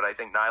 unbeaten, but I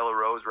think Nyla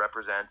Rose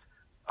represents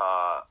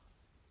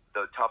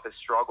the toughest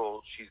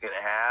struggle she's going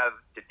to have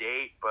to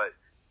date. But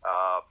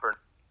for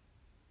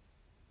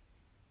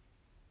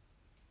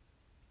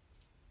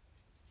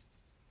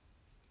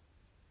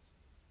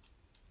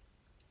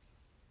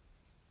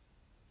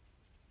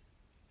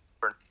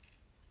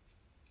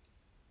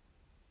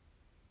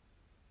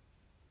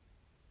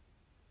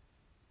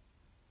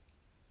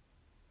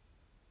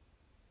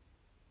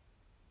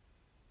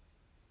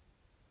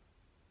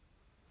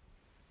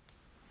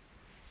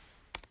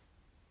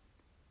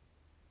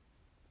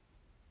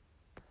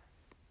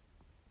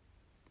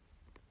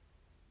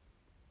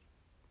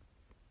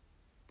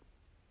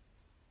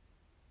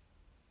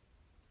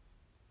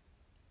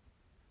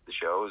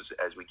shows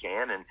as we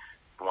can. And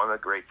one of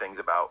the great things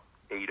about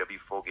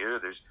AEW Full Gear,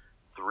 there's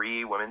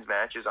 3 women's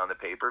matches on the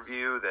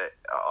pay-per-view that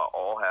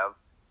all have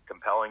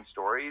compelling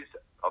stories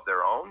of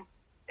their own,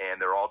 and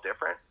they're all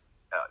different.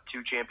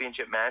 2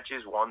 championship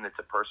matches, one that's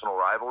a personal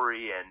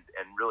rivalry,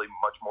 and really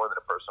much more than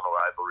a personal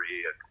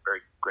rivalry, a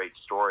very great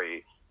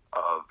story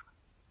of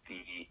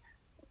the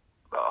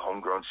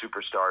homegrown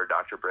superstar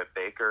Dr. Britt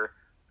Baker,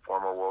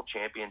 former world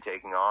champion,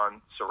 taking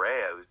on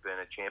Saraya, who's been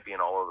a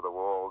champion all over the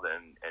world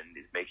and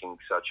is making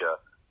such a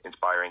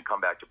inspiring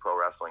comeback to pro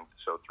wrestling.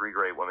 So 3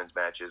 great women's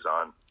matches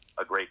on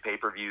a great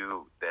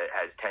pay-per-view that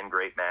has 10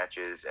 great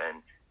matches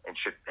and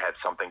should have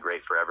something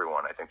great for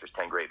everyone. I think there's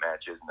 10 great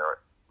matches, and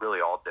they're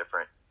really all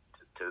different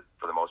to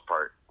for the most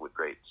part, with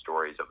great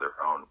stories of their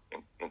own,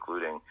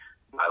 including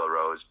Nyla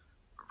Rose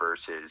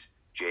versus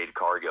Jade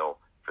Cargill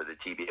for the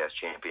TBS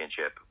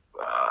championship.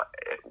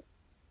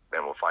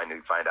 And we'll finally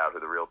find out who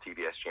the real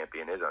TBS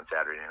champion is on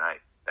Saturday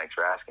night. Thanks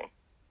for asking.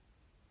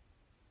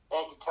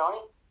 Thank you, Tony.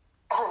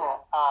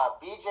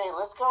 BJ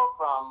Lisco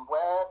from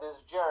Webb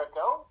is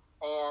Jericho,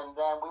 and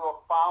then we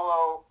will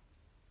follow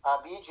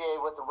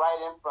BJ with the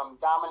write-in from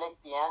Dominic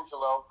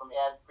D'Angelo from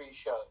Ad Free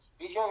Shows.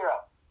 BJ, you're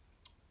up.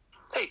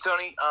 Hey,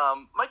 Tony.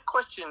 My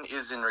question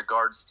is in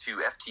regards to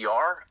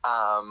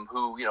FTR,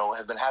 who,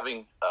 have been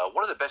having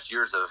one of the best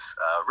years of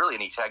really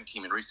any tag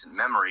team in recent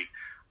memory.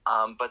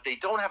 But they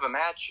don't have a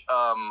match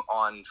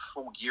on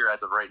Full Gear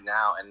as of right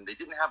now, and they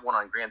didn't have one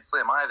on Grand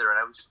Slam either. And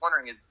I was just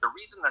wondering, is the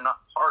reason they're not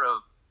part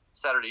of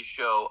Saturday's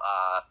show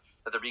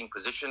that they're being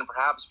positioned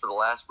perhaps for the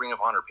last Ring of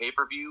Honor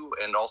pay-per-view,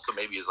 and also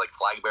maybe as like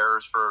flag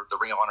bearers for the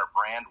Ring of Honor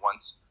brand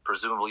once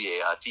presumably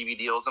a TV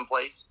deal is in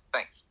place?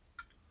 Thanks.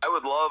 I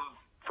would love,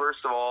 first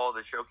of all,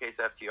 to showcase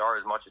FTR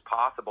as much as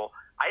possible.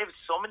 I have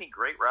so many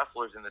great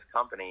wrestlers in this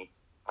company,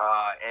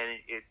 and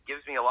it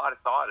gives me a lot of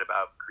thought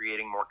about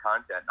creating more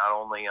content, not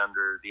only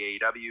under the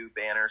AEW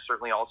banner,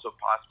 certainly also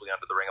possibly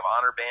under the Ring of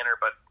Honor banner,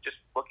 but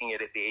just looking at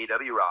it, the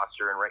AEW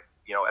roster, and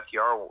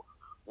FTR,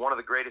 one of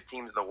the greatest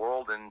teams in the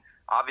world, and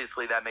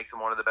obviously that makes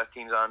them one of the best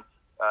teams on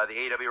the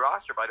AEW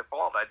roster by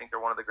default. I think they're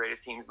one of the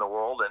greatest teams in the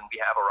world, and we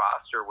have a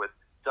roster with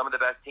some of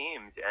the best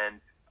teams, and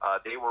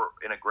they were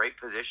in a great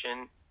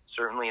position,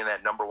 certainly in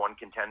that number one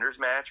contenders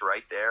match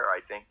right there.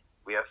 I think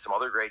we have some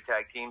other great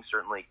tag teams.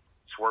 Certainly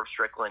Swerve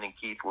Strickland and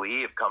Keith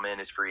Lee have come in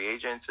as free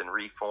agents and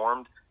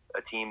reformed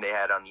a team they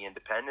had on the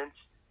independents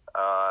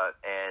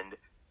and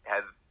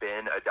have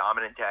been a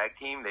dominant tag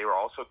team. They were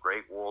also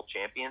great world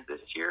champions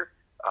this year.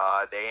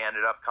 They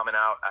ended up coming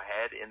out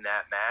ahead in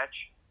that match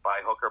by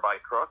hook or by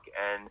crook,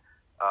 and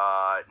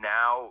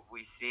now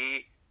we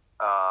see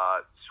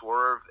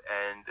Swerve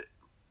and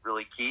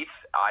really Keith,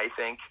 I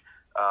think,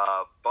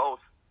 both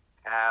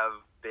have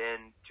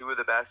been two of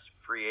the best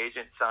free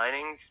agent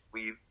signings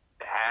we've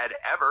had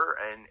ever,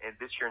 and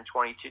this year in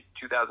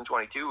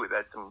 2022, we've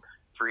had some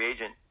free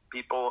agent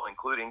people,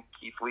 including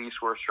Keith Lee,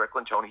 Swerve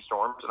Strickland, Tony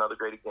Storm is another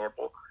great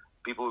example,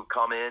 people who've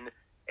come in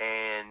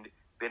and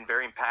been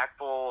very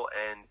impactful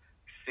and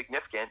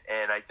significant,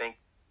 and I think,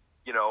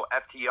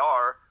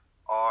 FTR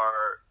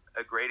are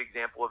a great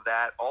example of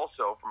that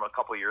also from a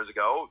couple of years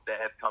ago that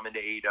have come into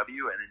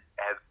AEW and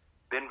have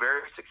been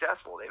very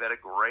successful. They've had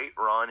a great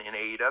run in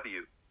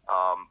AEW.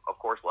 Of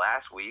course,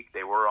 last week,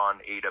 they were on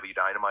AEW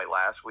Dynamite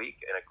last week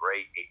in a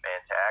great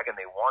 8-man tag, and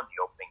they won the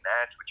opening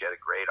match, which had a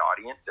great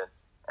audience,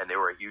 and they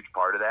were a huge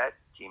part of that,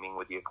 teaming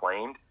with the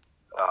Acclaimed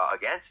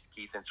against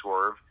Keith and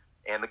Swerve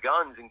and the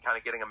Guns, and kind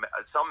of getting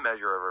some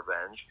measure of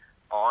revenge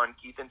on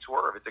Keith and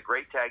Swerve. It's a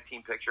great tag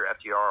team picture.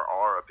 FTR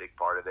are a big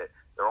part of it.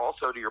 They're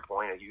also, to your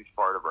point, a huge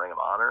part of Ring of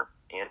Honor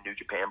and New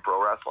Japan Pro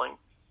Wrestling.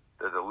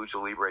 They're the Lucha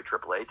Libre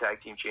AAA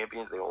tag team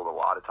champions. They hold a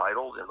lot of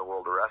titles in the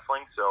world of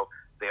wrestling, so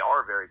they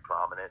are very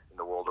prominent in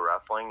the world of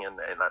wrestling. And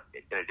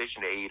in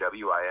addition to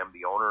AEW, I am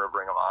the owner of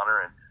Ring of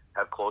Honor and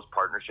have close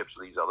partnerships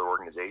with these other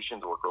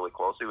organizations, work really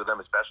closely with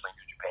them, especially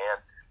in New Japan,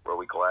 where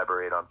we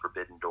collaborate on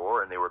Forbidden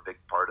Door, and they were a big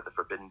part of the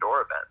Forbidden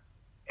Door event.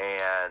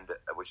 And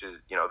which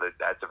is,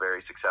 that's a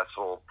very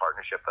successful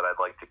partnership that I'd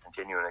like to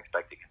continue and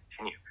expect to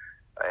continue.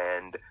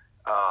 And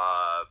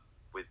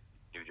with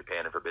New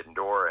Japan and Forbidden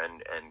Door and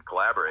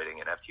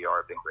collaborating, and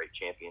FTR have been great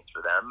champions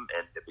for them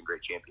and have been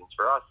great champions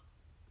for us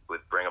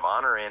with Ring of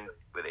Honor and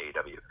with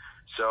AEW.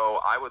 So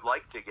I would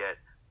like to get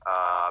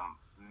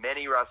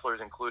many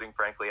wrestlers, including,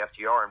 frankly,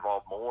 FTR,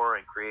 involved more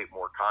and create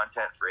more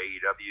content for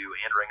AEW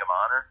and Ring of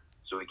Honor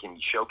so we can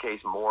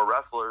showcase more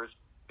wrestlers,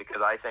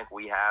 because I think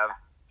we have,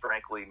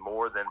 frankly,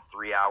 more than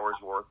 3 hours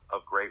worth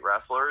of great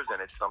wrestlers,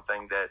 and it's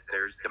something that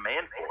there's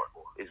demand for,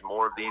 is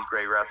more of these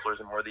great wrestlers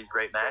and more of these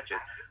great matches.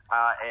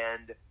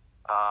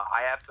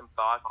 I have some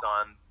thoughts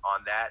on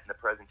that in the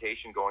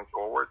presentation going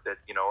forward that,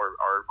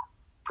 are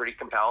pretty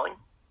compelling,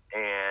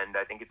 and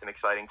I think it's an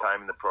exciting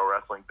time in the pro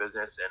wrestling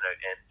business and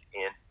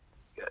in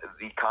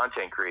the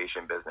content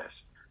creation business.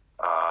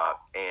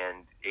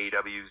 And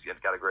AEW's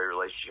got a great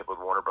relationship with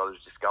Warner Brothers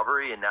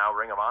Discovery, and now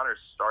Ring of Honor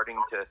is starting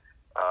to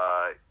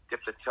dip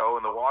the toe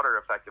in the water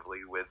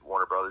effectively with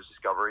Warner Brothers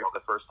Discovery for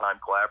the first time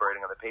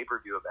collaborating on the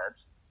pay-per-view events.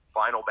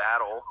 Final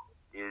Battle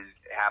is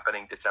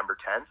happening December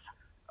 10th.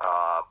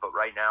 But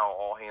right now,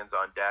 all hands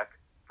on deck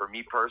for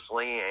me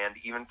personally, and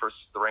even for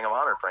the Ring of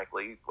Honor,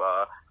 frankly,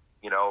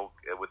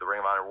 with the Ring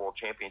of Honor World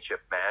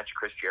Championship match,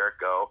 Chris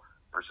Jericho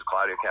versus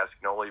Claudio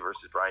Castagnoli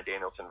versus Bryan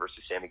Danielson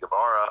versus Sammy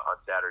Guevara on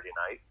Saturday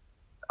night.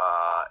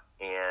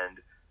 And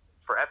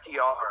for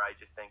FTR, I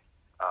just think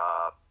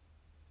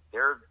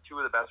they're two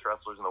of the best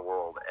wrestlers in the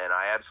world, and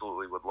I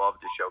absolutely would love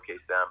to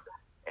showcase them.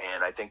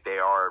 And I think they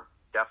are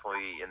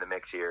definitely in the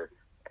mix here.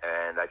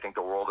 And I think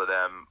the world of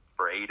them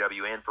for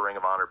AEW and for Ring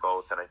of Honor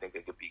both, and I think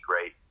they could be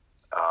great.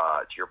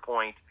 To your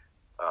point,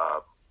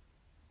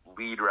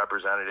 lead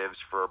representatives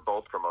for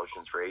both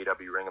promotions, for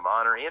AEW, Ring of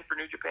Honor, and for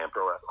New Japan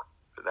Pro Wrestling,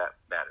 for that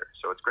matter.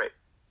 So it's great.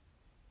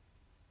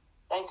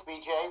 Thanks,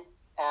 BJ.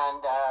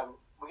 And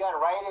we got a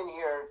write-in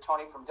here,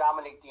 Tony, from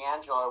Dominic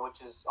D'Angelo,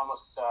 which is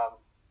almost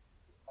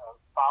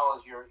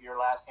follows your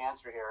last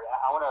answer here.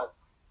 I want to,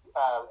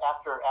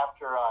 after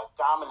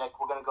Dominic,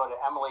 we're going to go to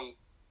Emily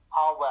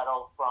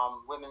Hallwettle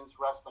from Women's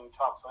Wrestling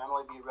Talk. So,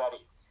 Emily, be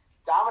ready.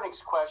 Dominic's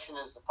question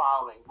is the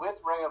following.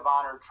 With Ring of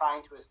Honor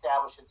trying to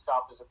establish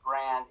itself as a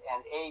brand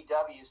and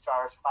AEW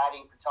stars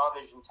fighting for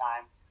television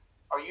time,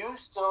 are you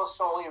still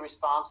solely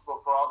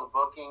responsible for all the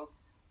bookings,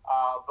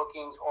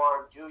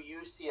 or do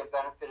you see a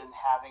benefit in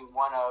having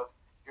one of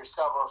your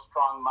several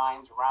strong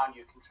minds around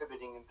you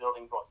contributing and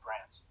building both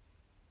brands?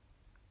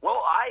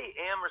 Well, I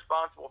am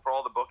responsible for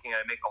all the booking.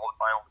 I make all the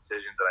final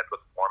decisions, and I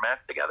put the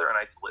formats together, and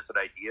I solicit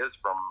ideas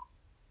from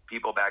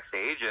people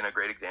backstage. And a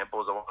great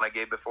example is the one I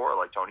gave before,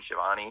 like Tony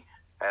Schiavone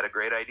had a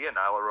great idea.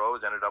 Nyla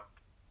Rose ended up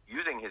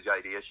using his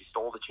idea. She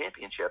stole the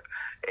championship,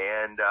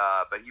 and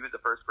but he was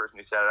the first person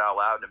who said it out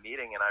loud in a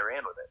meeting, and I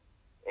ran with it.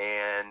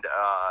 And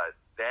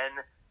then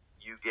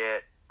you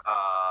get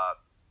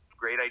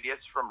great ideas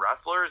from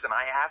wrestlers, and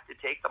I have to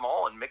take them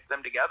all and mix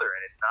them together,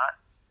 and it's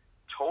not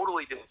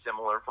totally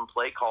dissimilar from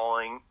play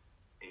calling,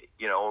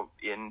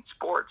 in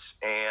sports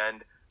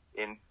and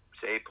in,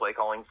 say, play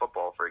calling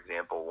football, for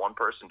example. One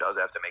person does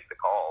have to make the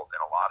calls,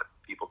 and a lot of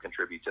people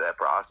contribute to that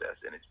process,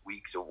 and it's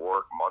weeks of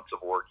work, months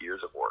of work,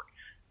 years of work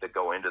that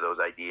go into those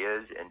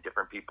ideas, and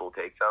different people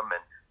take them,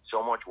 and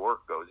so much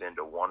work goes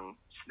into one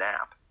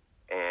snap,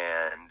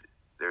 and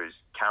there's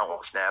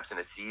countless snaps in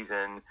a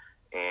season,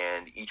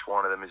 and each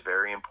one of them is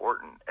very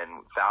important,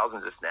 and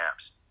thousands of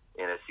snaps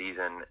in a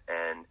season.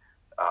 And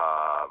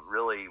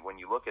really, when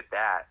you look at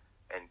that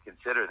and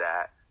consider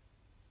that,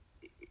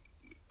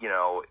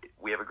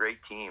 we have a great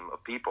team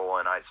of people,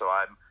 and I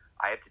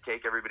have to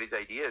take everybody's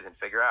ideas and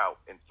figure out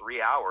in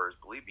 3 hours.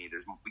 Believe me,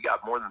 we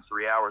got more than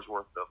 3 hours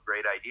worth of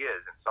great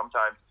ideas, and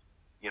sometimes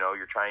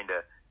you're trying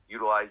to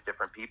utilize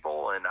different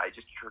people, and I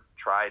just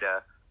try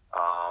to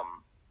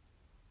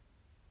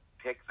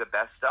pick the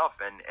best stuff.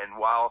 And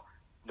while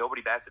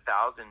nobody bats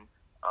 1,000,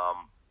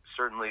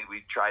 certainly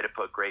we try to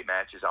put great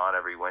matches on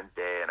every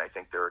Wednesday, and I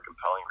think there are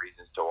compelling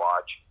reasons to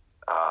watch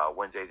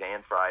Wednesdays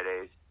and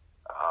Fridays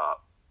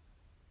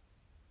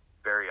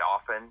very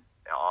often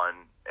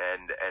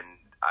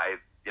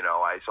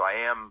I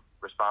am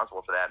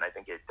responsible for that, and I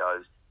think it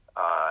does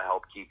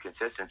help keep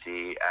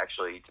consistency,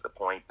 actually, to the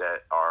point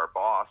that our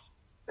boss,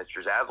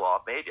 Mr.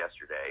 Zasloff, made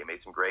yesterday. He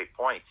made some great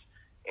points,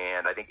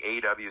 and I think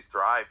AEW has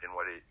thrived in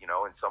what it,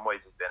 in some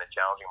ways has been a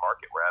challenging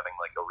market. We're having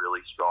like a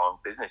really strong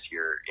business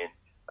year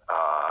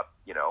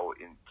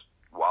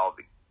while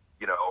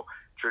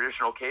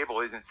traditional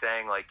cable isn't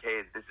saying like,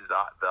 hey, this is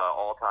the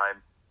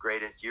all-time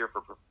greatest year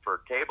for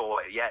cable,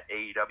 yet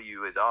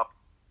AEW is up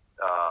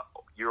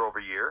year over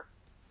year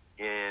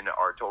in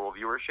our total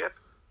viewership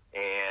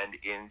and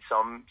in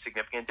some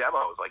significant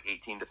demos like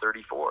 18 to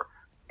 34,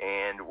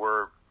 and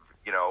we're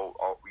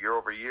year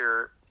over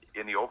year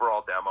in the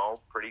overall demo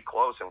pretty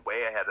close and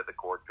way ahead of the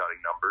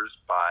cord-cutting numbers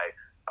by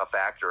a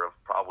factor of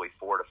probably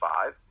 4 to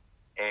 5.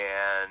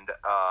 And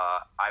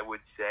I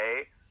would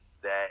say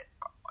that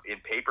in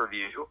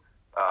pay-per-view,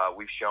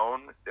 we've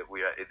shown that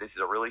this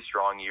is a really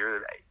strong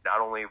year. Not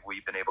only have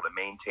we been able to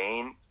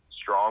maintain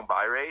strong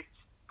buy rates,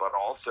 but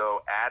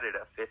also added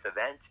a 5th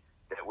event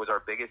that was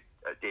our biggest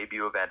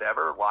debut event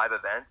ever, live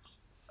events.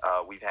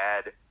 We've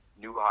had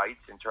new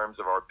heights in terms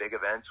of our big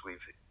events.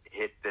 We've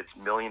hit this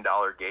 $1 million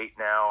gate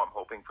now. I'm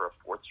hoping for a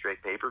 4th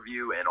straight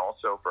pay-per-view, and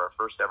also for our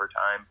first ever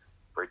time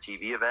for a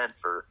TV event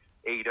for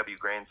AEW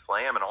Grand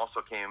Slam, and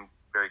also came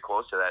very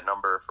close to that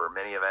number for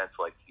many events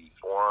like the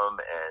Forum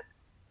and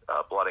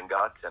Blood and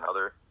Guts and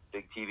other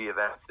big TV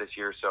events this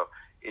year. So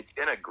it's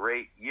been a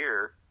great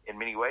year in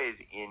many ways.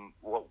 In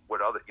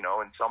what other,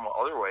 in some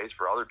other ways,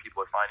 for other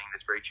people are finding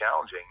this very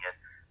challenging. And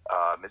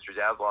Mr.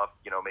 Zasloff,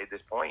 made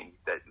this point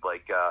that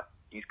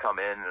he's come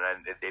in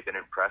and they've been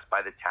impressed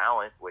by the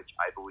talent, which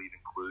I believe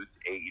includes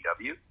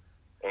AEW,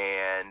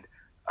 and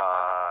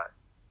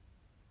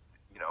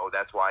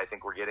that's why I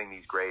think we're getting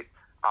these great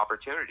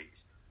opportunities.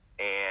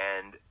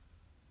 And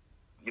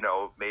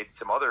made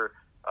some other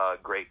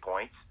great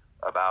points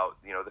about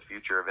the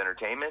future of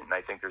entertainment, and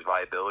I think there's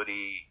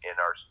viability in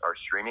our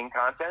streaming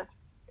content,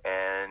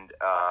 and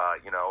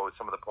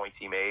some of the points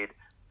he made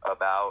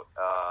about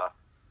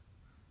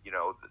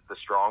the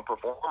strong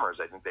performers.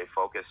 I think they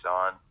focused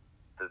on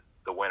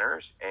the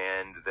winners,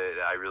 and that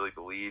I really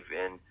believe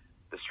in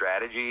the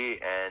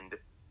strategy, and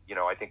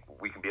I think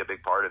we can be a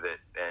big part of it,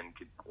 and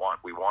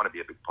we want to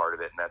be a big part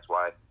of it, and that's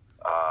why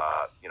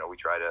we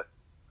try to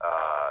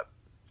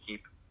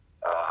keep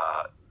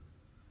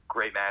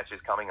great matches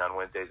coming on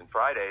Wednesdays and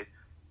Fridays.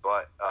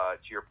 But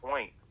to your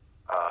point,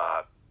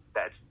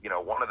 that's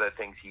one of the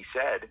things he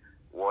said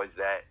was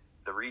that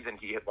the reason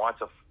he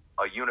wants a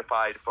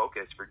unified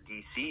focus for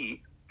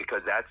DC,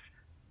 because that's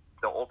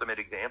the ultimate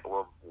example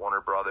of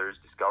Warner Brothers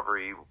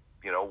Discovery,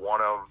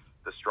 one of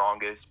the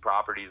strongest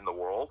properties in the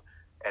world,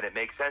 and it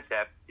makes sense to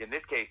have, in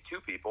this case,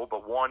 2 people,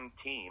 but one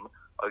team,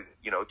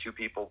 2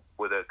 people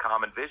with a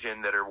common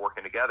vision that are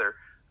working together.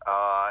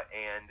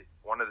 And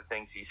one of the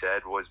things he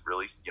said was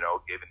really,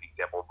 given the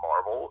example of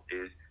Marvel,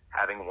 is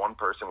having one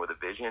person with a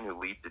vision who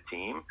leads the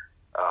team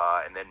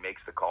and then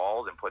makes the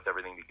calls and puts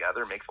everything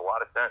together makes a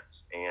lot of sense.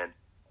 And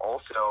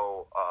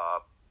also,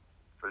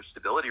 for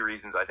stability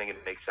reasons, I think it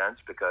makes sense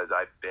because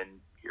I've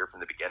been here from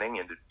the beginning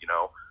and,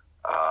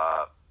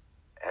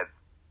 have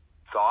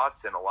thoughts,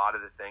 and a lot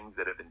of the things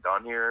that have been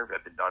done here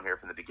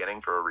from the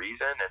beginning for a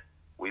reason. And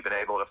we've been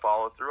able to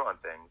follow through on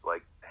things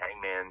like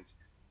Hangman's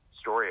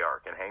story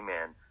arc and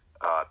Hangman,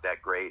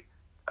 that great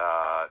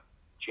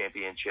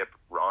championship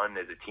run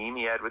as a team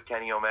he had with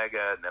Kenny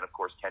Omega. And then, of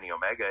course, Kenny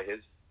Omega,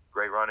 his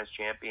great run as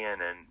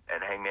champion,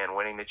 and Hangman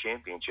winning the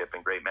championship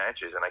in great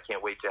matches. And I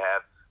can't wait to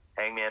have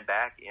Hangman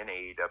back in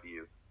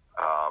AEW.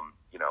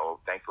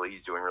 Thankfully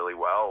he's doing really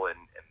well, and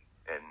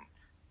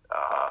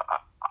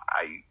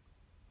I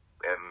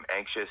am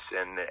anxious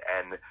and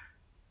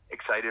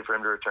excited for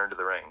him to return to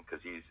the ring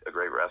because he's a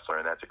great wrestler,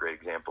 and that's a great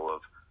example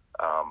of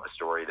a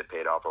story that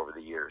paid off over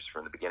the years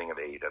from the beginning of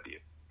AEW.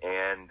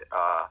 And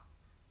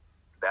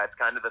that's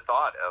kind of the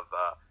thought of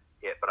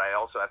it. But I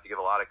also have to give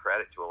a lot of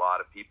credit to a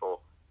lot of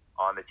people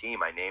on the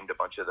team. I named a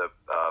bunch of the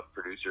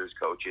producers,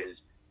 coaches,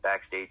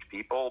 backstage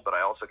people, but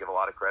I also give a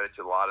lot of credit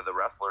to a lot of the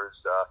wrestlers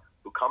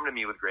who come to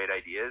me with great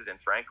ideas. And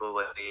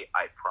frankly,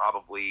 I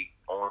probably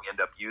only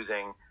end up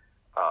using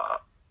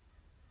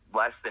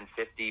less than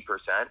 50%,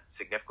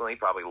 significantly,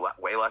 probably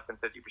way less than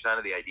 50%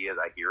 of the ideas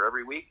I hear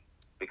every week,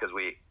 because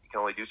we can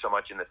only do so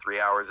much in the 3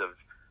 hours of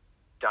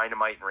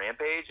Dynamite and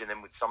Rampage, and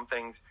then with some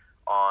things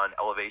on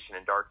Elevation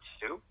and Dark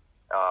too,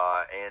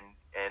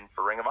 and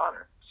for Ring of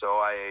Honor. So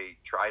I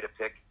try to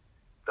pick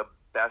the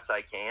best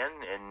I can,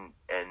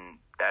 and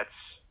that's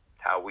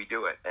how we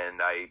do it.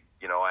 And I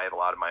have a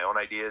lot of my own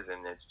ideas,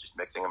 and it's just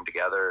mixing them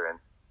together. And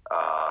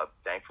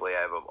thankfully,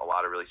 I have a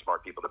lot of really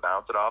smart people to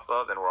bounce it off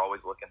of, and we're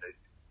always looking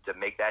to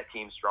make that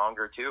team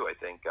stronger too. I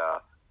think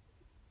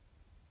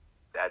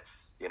that's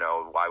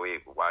why we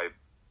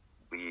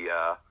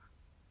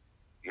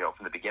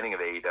from the beginning of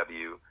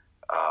AEW,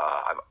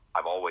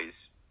 I've always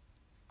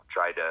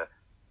tried to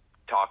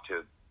talk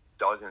to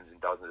dozens and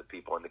dozens of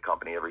people in the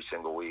company every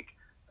single week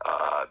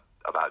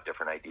about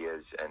different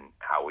ideas and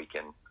how we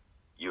can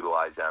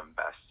utilize them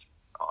best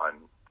on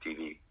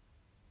TV.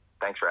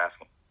 Thanks for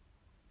asking.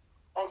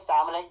 Thanks,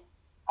 Dominic.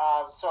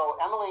 So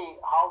Emily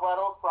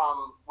Hallweddle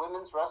from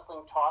Women's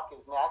Wrestling Talk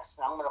is next,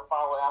 and I'm going to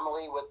follow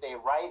Emily with a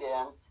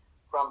write-in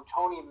from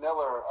Tony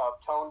Miller of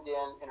Toned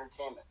In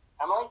Entertainment.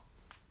 Emily?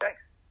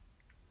 Thanks.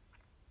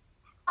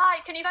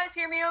 Hi, can you guys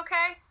hear me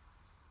okay?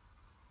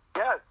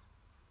 Yes.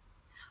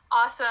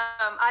 Awesome.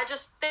 I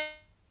just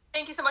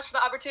thank you so much for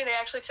the opportunity. I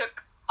actually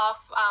took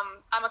off.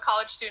 I'm a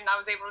college student. I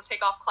was able to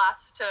take off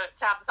class to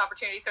have this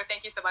opportunity, so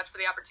thank you so much for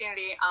the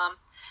opportunity.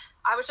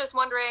 I was just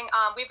wondering,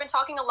 we've been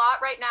talking a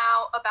lot right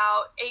now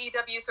about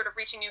AEW sort of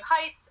reaching new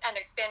heights and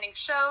expanding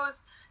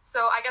shows.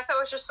 So I guess I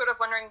was just sort of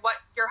wondering what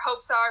your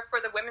hopes are for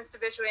the women's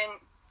division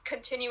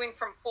continuing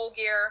from Full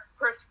Gear,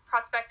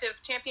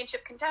 prospective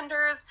championship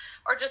contenders,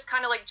 or just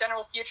kind of like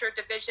general future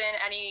division,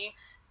 any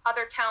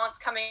other talents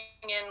coming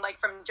in like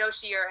from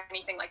Joshi or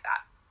anything like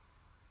that?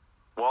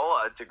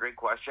 Well, it's a great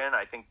question.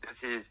 I think this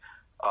is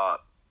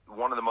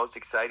one of the most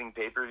exciting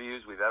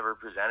pay-per-views we've ever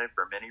presented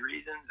for many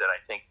reasons, and I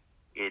think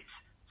it's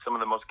some of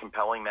the most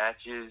compelling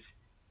matches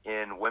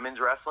in women's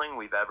wrestling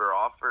we've ever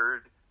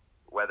offered,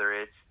 whether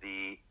it's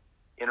the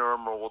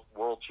interim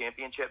world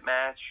championship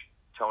match,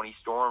 Toni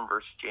Storm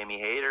versus Jamie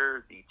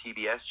Hayter, the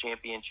TBS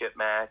championship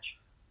match,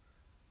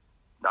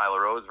 Nyla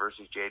Rose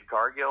versus Jade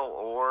Cargill,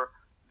 or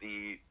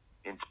the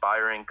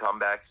inspiring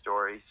comeback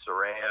story,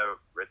 Saraya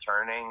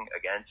returning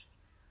against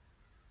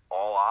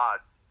all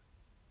odds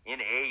in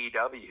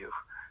AEW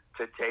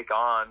to take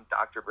on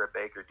Dr. Britt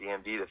Baker,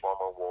 DMD, the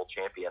former world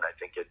champion. I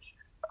think it's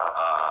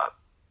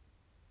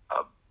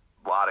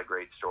a lot of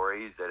great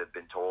stories that have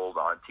been told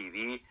on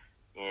TV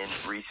in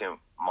recent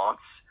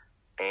months,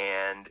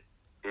 and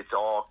it's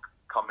all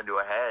coming to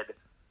a head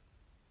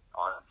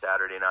on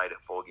Saturday night at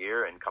Full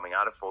Gear. And coming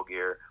out of Full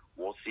Gear,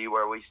 we'll see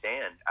where we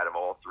stand out of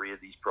all three of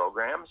these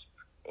programs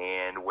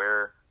and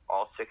where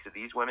all six of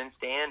these women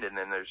stand. And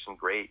then there's some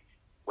great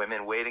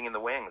women waiting in the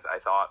wings. I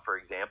thought, for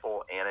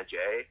example, Anna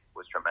Jay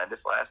was tremendous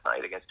last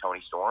night against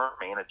Toni Storm.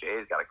 Anna Jay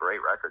has got a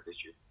great record this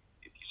year.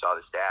 If you saw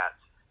the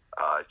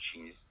stats,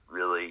 she's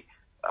really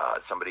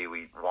somebody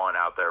we want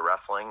out there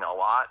wrestling a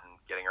lot and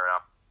getting her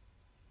out.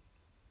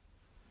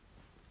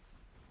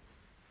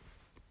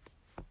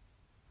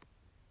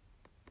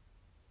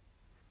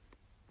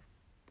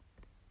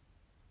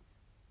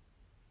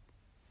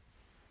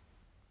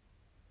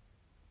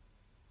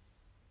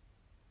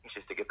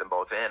 Just to get them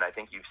both in. I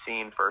think you've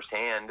seen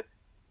firsthand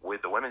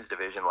with the women's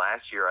division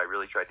last year, I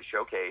really tried to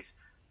showcase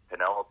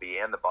Penelope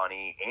and the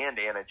Bunny and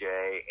Anna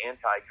Jay and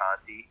Ty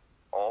Conti,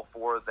 all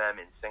four of them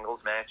in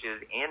singles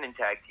matches and in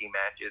tag team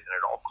matches, and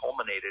it all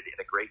culminated in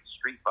a great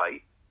street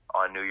fight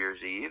on New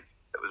Year's Eve.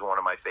 It was one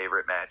of my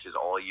favorite matches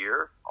all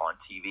year on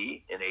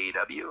TV in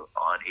AEW.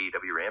 On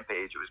AEW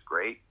Rampage, it was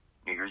great.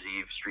 New Year's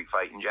Eve street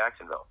fight in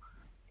Jacksonville.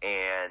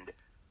 And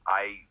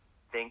I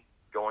think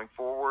going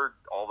forward,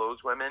 all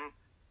those women,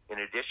 in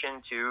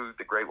addition to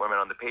the great women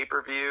on the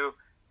pay-per-view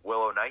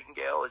Willow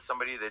Nightingale is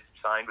somebody that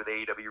signed with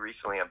AEW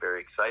recently. I'm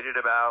very excited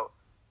about.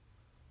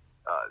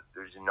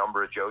 There's a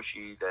number of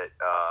Joshi that,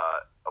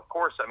 of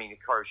course, I mean,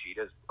 Hikaru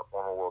Shida is a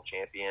former world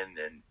champion,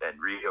 and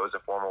Rio is a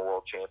former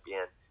world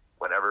champion.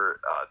 Whenever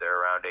they're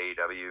around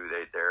AEW,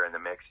 they're in the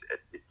mix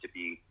to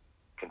be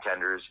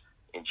contenders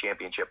in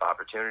championship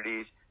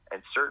opportunities,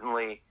 and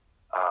certainly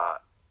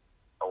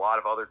a lot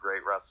of other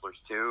great wrestlers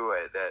too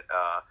that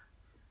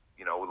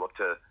we look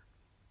to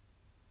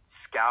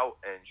scout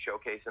and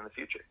showcase in the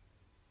future.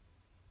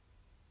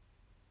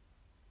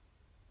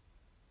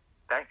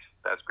 Thanks.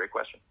 That's a great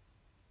question.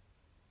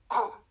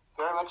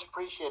 Very much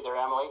appreciated there,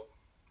 Emily.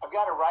 I've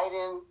got a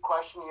write-in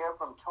question here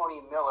from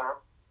Tony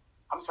Miller.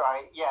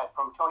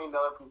 From Tony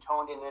Miller from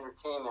Toned In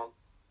Entertainment.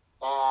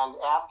 And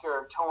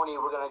after Tony,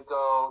 we're going to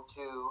go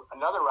to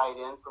another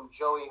write-in from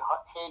Joey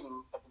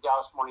Hayden at the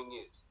Dallas Morning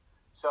News.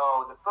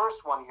 So the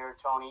first one here,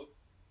 Tony,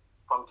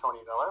 from Tony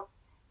Miller,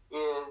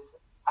 is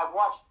I've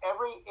watched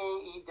every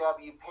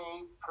AEW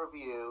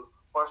pay-per-view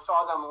or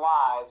saw them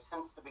live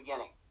since the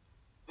beginning.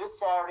 This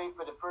Saturday,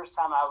 for the first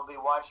time, I will be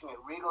watching at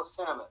Regal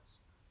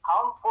Cinemas.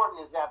 How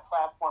important is that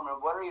platform,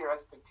 and what are your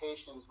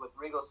expectations with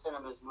Regal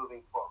Cinemas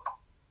moving forward?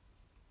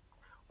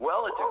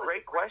 Well, it's a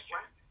great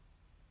question.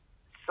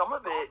 Some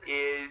of it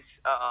is,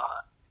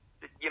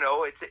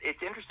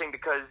 it's interesting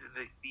because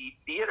the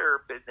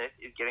theater business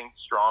is getting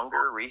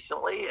stronger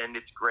recently, and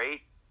it's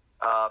great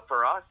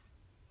for us.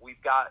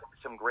 We've got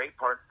some great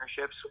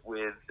partnerships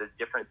with the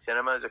different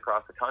cinemas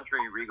across the country,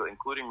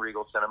 including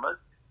Regal Cinemas,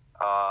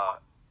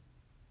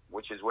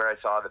 which is where I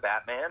saw the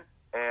Batman,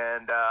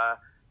 and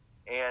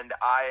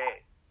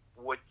I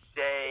would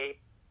say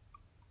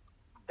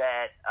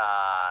that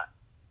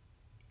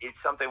it's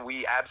something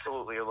we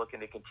absolutely are looking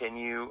to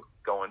continue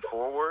going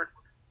forward.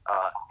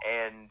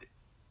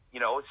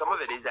 Some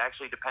of it is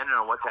actually dependent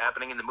on what's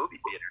happening in the movie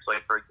theaters.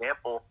 Like, for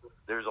example,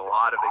 there's a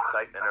lot of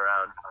excitement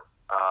around,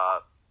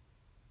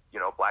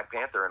 Black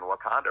Panther and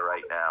Wakanda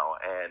right now.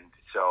 And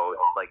so,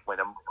 like, when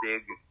a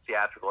big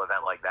theatrical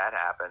event like that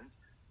happens,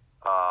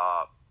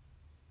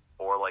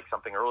 or like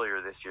something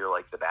earlier this year,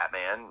 like the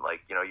Batman,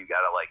 you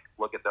got to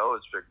look at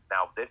those.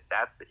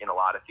 That's in a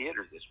lot of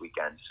theaters this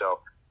weekend.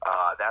 So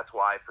that's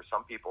why for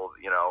some people,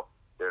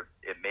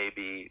 it may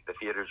be the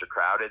theaters are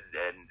crowded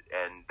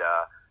and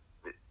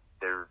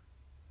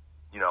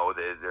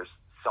there's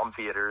some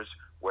theaters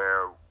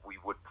where we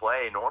would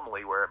play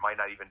normally where it might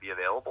not even be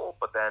available,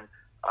 but then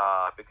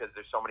because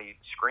there's so many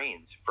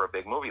screens for a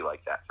big movie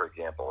like that, for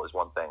example, is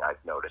one thing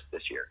I've noticed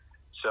this year.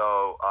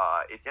 So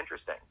it's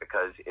interesting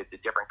because it's a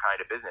different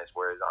kind of business,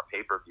 whereas on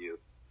pay-per-view,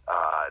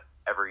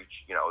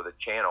 the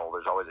channel,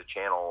 there's always a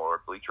channel or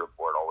a Bleacher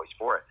Report always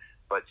for it.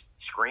 But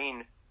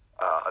screen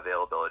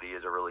availability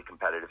is a really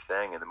competitive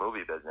thing in the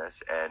movie business,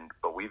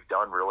 but we've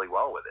done really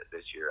well with it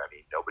this year. I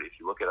mean, if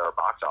you look at our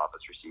box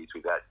office receipts,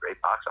 we've got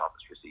great box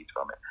office receipts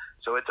from it.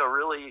 So it's a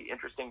really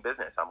interesting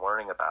business. I'm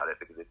learning about it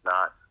because it's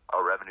not a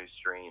revenue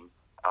stream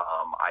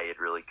I had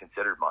really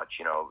considered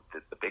much.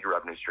 The big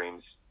revenue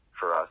streams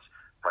for us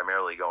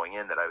primarily going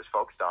in that I was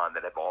focused on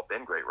that have all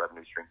been great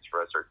revenue streams for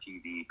us are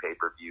TV,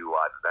 pay-per-view,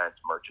 live events,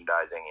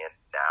 merchandising, and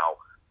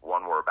now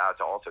one we're about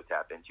to also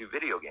tap into,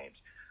 video games.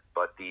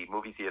 But the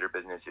movie theater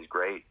business is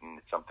great, and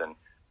it's something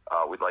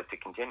we'd like to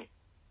continue.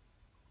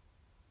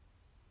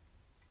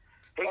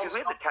 Hey, because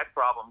we had the tech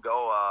problem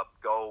go a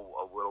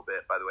little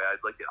bit. By the way,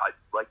 I'd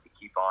like to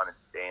keep on and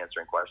stay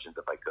answering questions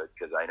if I could,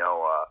 because I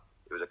know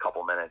it was a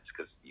couple minutes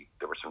because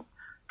there were some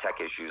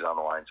tech issues on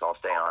the line. So I'll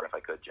stay on if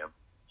I could, Jim.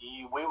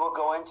 We will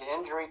go into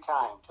injury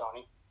time,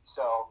 Tony.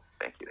 So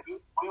thank you.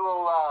 We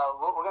will.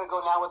 We're going to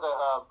go now with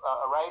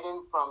a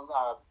write-in from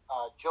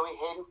Joey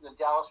Hayden from the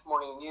Dallas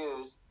Morning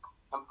News.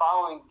 And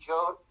following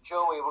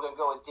Joey, we're going to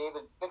go with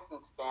David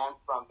Bixenspan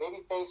from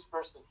Babyface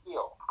versus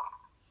Heel.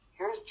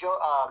 Here's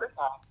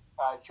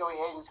Joey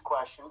Hayden's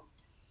question.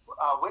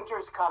 Winter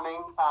is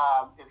coming.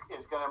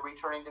 Is going to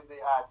returning to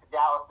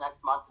Dallas next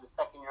month for the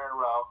second year in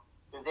a row.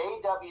 Is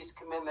AEW's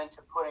commitment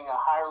to putting a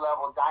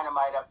higher-level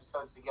Dynamite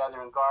episodes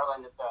together in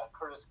Garland at the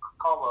Curtis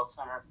Caldwell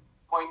Center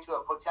point to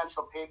a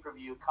potential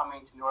pay-per-view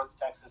coming to North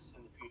Texas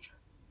in the future?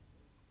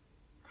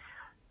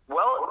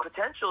 Well,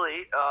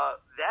 potentially.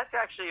 That's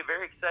actually a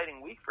very exciting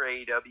week for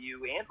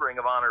AEW and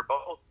Ring of Honor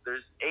both.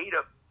 There's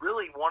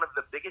really one of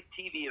the biggest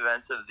TV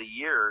events of the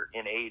year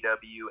in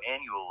AEW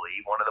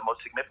annually. One of the most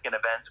significant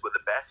events with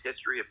the best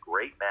history of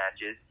great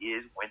matches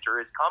is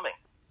Winter is Coming.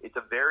 It's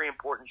a very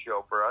important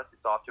show for us.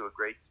 It's off to a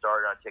great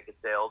start on ticket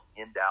sales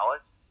in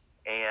Dallas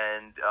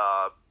and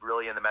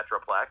really in the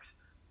Metroplex,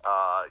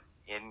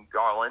 in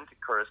Garland,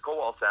 Curtis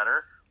Caldwell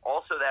Center.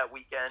 Also that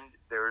weekend,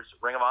 there's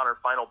Ring of Honor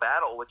Final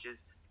Battle, which is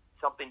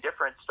something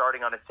different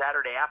starting on a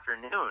Saturday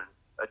afternoon,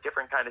 a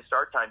different kind of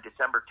start time,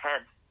 December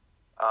 10th,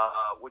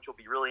 which will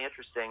be really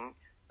interesting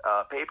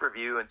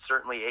pay-per-view, and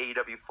certainly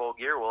AEW Full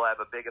Gear will have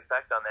a big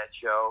effect on that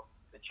show.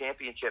 The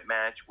championship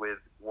match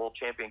with world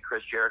champion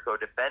Chris Jericho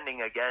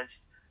defending against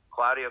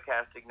Claudio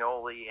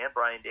Castagnoli and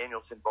Bryan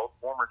Danielson, both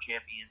former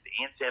champions,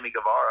 and Sammy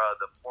Guevara,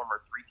 the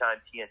former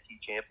three-time TNT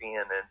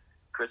champion and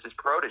Chris's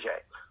protege.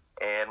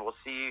 And we'll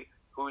see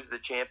who's the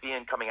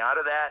champion coming out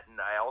of that, and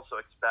I also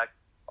expect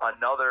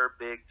another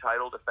big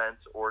title defense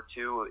or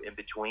two in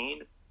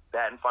between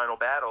that and Final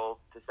Battle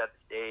to set the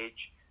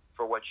stage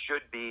for what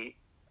should be,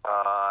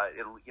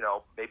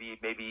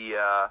 maybe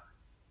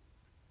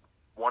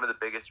one of the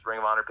biggest Ring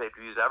of Honor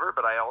pay-per-views ever.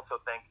 But I also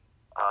think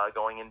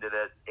going into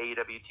the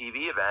AEW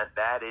TV event,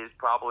 that is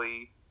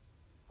probably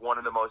one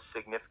of the most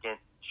significant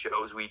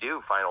shows we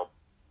do.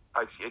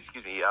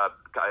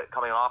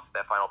 Coming off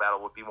that Final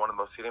Battle would be one of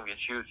the most significant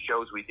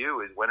shows we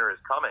do. Is Winter is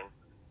Coming,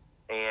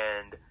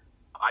 and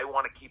I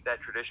want to keep that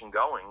tradition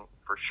going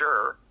for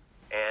sure.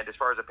 And as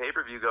far as a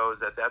pay-per-view goes,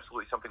 that's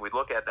absolutely something we'd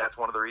look at. That's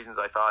one of the reasons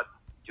I thought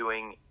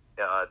doing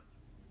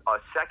a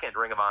second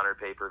Ring of Honor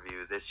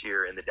pay-per-view this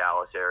year in the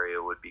Dallas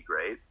area would be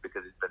great,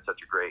 because it's been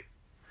such a great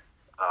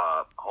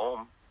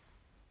home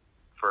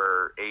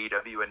for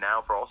AEW and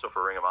now for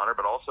Ring of Honor,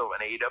 but also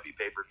an AEW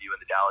pay-per-view in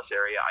the Dallas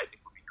area I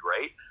think would be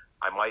great.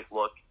 I might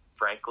look,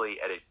 frankly,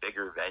 at a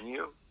bigger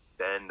venue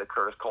than the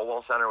Curtis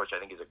Colwell Center, which I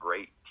think is a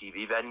great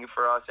TV venue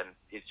for us, and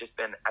it's just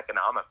been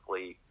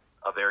economically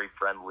a very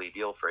friendly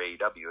deal for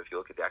AEW. If you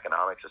look at the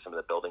economics of some of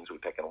the buildings we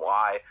pick and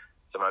why,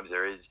 sometimes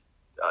there is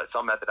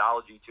some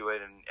methodology to it,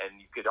 and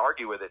you could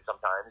argue with it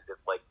sometimes if,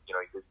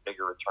 there's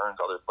bigger returns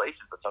other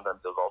places, but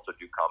sometimes those also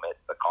do come at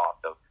the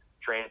cost of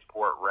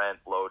transport, rent,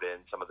 load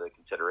in, some of the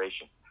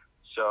consideration.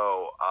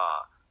 So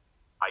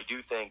I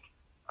do think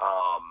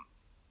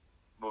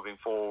moving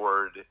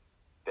forward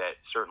that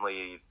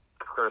certainly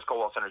Curtis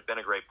Colwell Center has been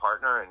a great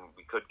partner, and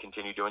we could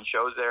continue doing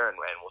shows there, and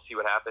we'll see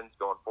what happens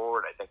going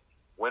forward. I think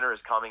Winter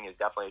is Coming is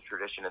definitely a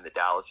tradition in the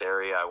Dallas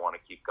area I want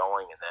to keep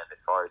going. And then as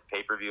far as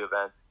pay-per-view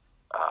events,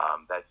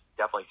 that's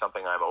definitely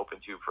something I'm open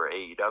to for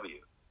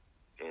AEW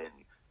in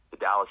the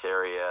Dallas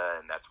area,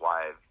 and that's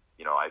why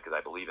because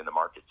I believe in the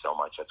market so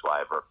much, that's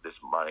why I've worked this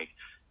money.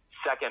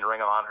 Second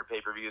Ring of Honor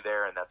pay-per-view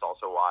there, and that's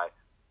also why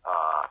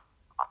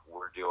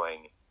we're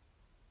doing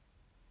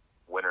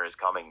Winter is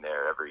Coming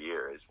there every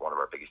year is one of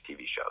our biggest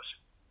TV shows.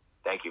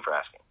 Thank you for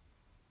asking.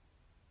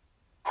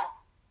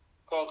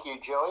 Thank you,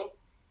 Joey.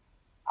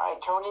 All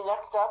right, Tony,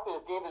 next up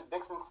is David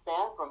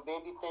Bixenspan from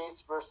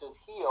Babyface versus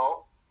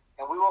Heel,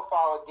 and we will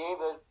follow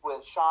David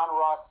with Sean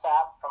Ross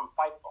Sapp from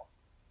Fightful.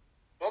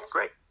 Bix?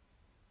 Great.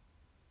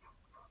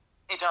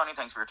 Hey, Tony,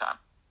 thanks for your time.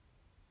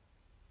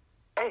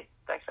 Hey,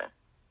 thanks, man.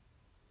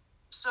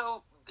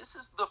 So, this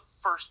is the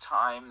first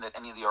time that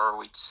any of the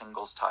ROH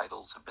singles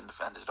titles have been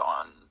defended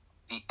on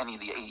any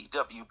of the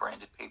AEW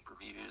branded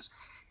pay-per-views.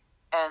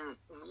 And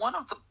one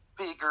of the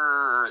bigger,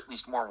 or at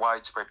least more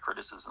widespread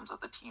criticisms of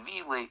the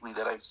TV lately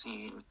that I've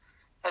seen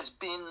has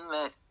been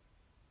that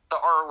the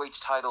ROH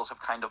titles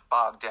have kind of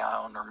bogged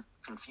down or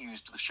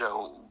confused the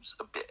shows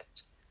a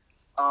bit.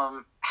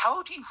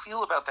 How do you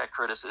feel about that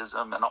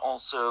criticism? And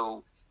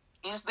also,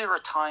 is there a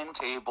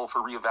timetable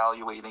for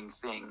reevaluating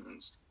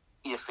things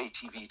if a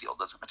TV deal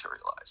doesn't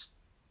materialize?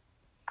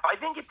 I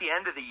think at the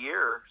end of the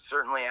year,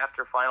 certainly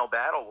after Final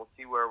Battle, we'll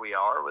see where we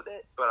are with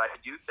it. But I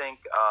do think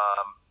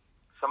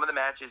some of the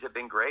matches have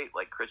been great,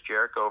 like Chris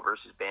Jericho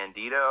versus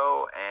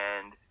Bandito,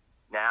 and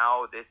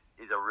now this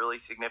is a really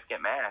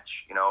significant match,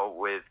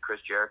 with Chris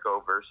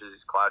Jericho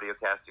versus Claudio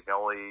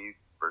Castagnoli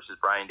versus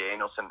Bryan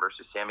Danielson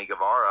versus Sammy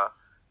Guevara.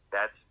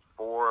 That's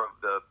four of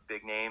the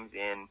big names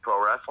in pro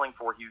wrestling,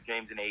 four huge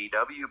names in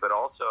AEW, but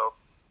also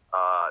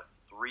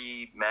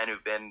three men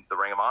who've been the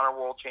Ring of Honor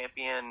World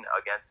Champion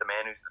against a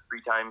man who's the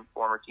three-time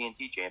former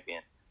TNT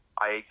champion.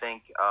 I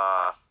think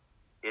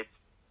it's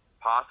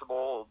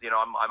possible.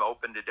 I'm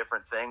open to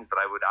different things, but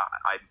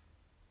I've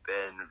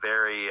been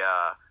very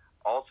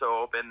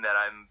also open that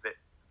I'm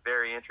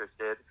very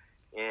interested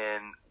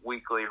in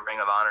weekly Ring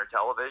of Honor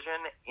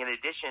television, in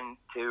addition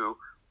to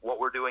what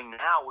we're doing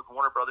now with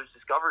Warner Brothers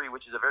Discovery,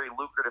 which is a very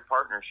lucrative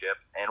partnership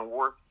and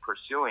worth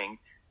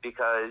pursuing,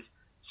 because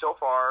so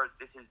far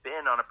this has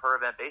been, on a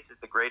per-event basis,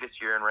 the greatest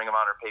year in Ring of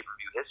Honor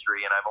pay-per-view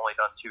history, and I've only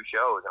done 2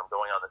 shows, and I'm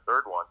going on the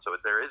 3rd one, so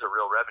there is a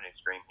real revenue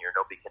stream here,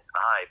 nobody can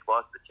deny.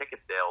 Plus, the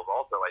ticket sales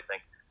also, I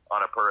think,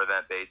 on a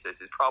per-event basis,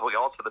 is probably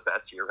also the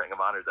best year Ring of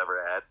Honor's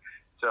ever had.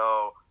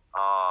 So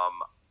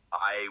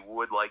I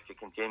would like to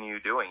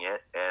continue doing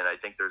it, and I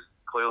think there's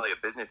clearly a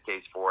business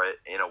case for it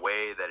in a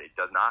way that it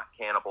does not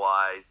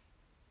cannibalize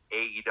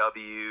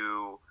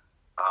AEW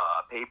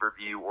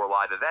pay-per-view or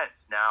live events.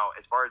 Now,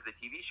 as far as the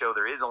TV show,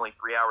 there is only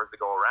 3 hours to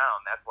go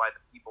around. That's why the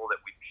people that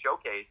we've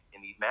showcased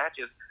in these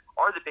matches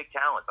are the big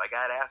talents. I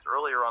got asked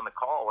earlier on the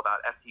call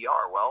about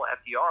FTR. Well,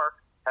 FTR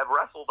have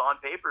wrestled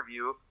on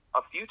pay-per-view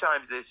a few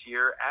times this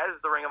year as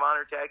the Ring of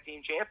Honor Tag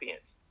Team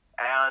Champions.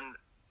 And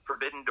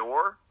Forbidden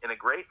Door, in a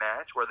great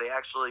match where they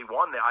actually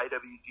won the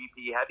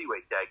IWGP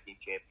Heavyweight Tag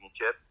Team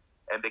Championship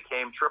and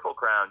became Triple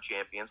Crown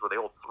champions, where they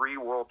hold 3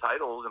 world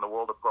titles in the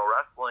world of pro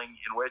wrestling,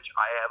 in which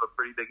I have a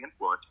pretty big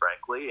influence,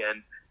 frankly,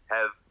 and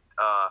have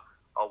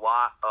a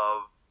lot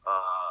of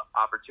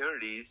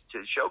opportunities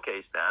to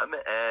showcase them.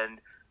 And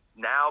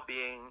now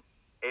being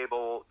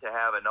able to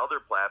have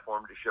another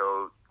platform to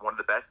show one of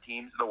the best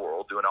teams in the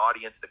world to an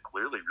audience that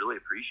clearly really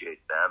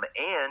appreciates them,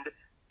 and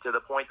to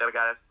the point that I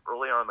got asked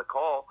earlier on the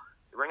call,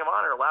 the Ring of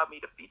Honor allowed me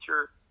to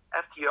feature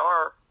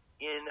FTR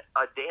in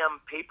a damn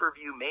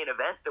pay-per-view main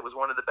event that was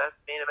one of the best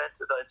main events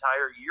of the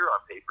entire year on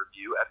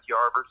pay-per-view,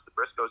 FTR versus the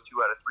Briscoes 2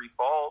 out of 3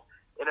 falls,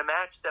 in a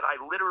match that I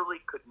literally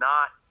could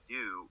not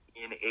do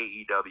in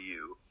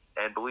AEW,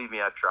 and believe me,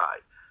 I've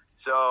tried.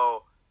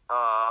 So,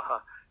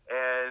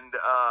 and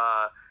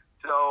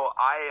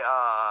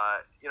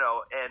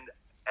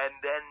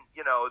then,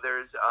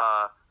 there's,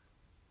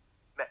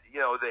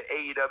 the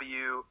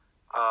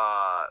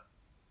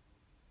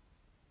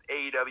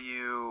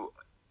AEW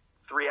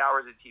 3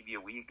 hours of TV a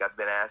week. I've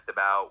been asked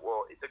about.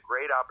 Well, it's a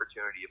great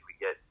opportunity if we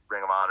get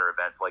Ring of Honor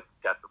events like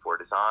Death Before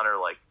Dishonor,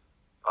 like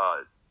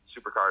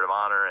Supercard of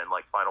Honor, and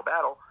like Final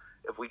Battle.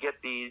 If we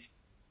get these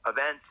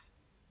events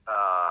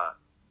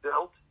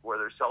built where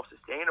they're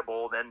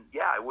self-sustainable, then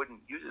I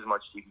wouldn't use as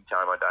much TV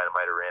time on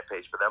Dynamite or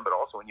Rampage for them. But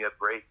also when you have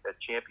a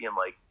champion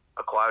like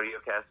a Claudio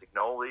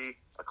Castagnoli,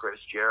 a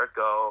Chris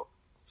Jericho,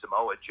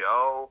 Samoa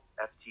Joe,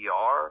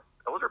 FTR,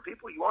 those are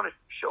people you want to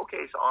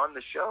showcase on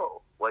the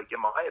show, like, in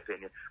my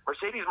opinion.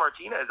 Mercedes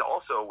Martinez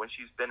also, when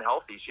she's been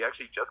healthy, she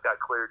actually just got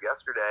cleared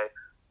yesterday,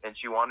 and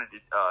she wanted to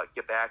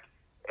get back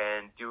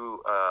and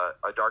do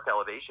a Dark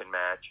Elevation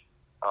match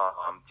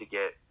to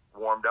get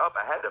warmed up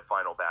ahead of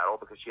Final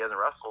Battle, because she hasn't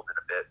wrestled in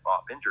a bit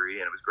off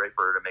injury, and it was great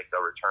for her to make the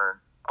return,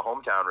 a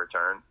hometown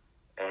return,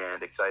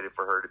 and excited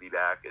for her to be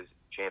back as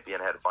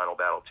champion ahead of Final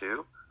Battle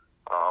 2.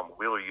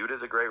 Wheeler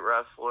Yuta's a great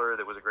wrestler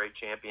that was a great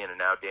champion,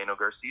 and now Daniel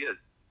Garcia's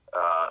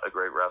a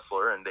great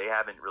wrestler, and they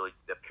haven't really,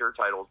 the Pure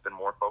title has been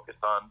more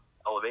focused on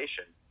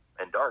Elevation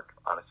and Dark,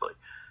 honestly.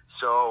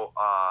 So,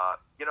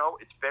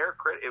 it's fair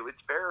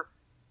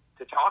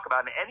to talk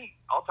about, and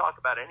I'll talk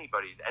about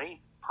anybody's,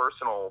 any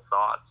personal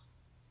thoughts.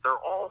 They're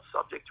all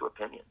subject to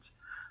opinions.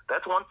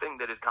 That's one thing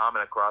that is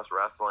common across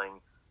wrestling,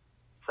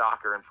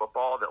 soccer, and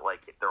football, that,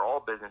 like, they're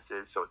all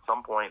businesses, so at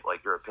some point,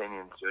 like, your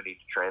opinions do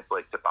need to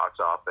translate to box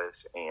office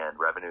and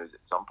revenues at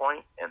some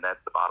point, and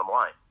that's the bottom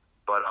line.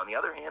 But on the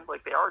other hand,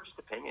 like, they are just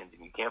opinions,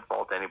 and you can't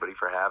fault anybody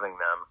for having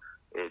them.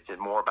 It's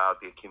more about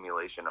the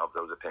accumulation of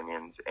those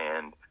opinions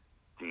and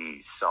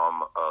the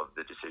sum of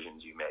the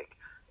decisions you make.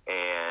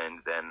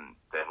 And then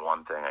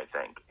one thing, I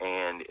think.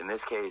 And in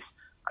this case,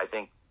 I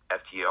think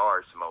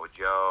FTR, Samoa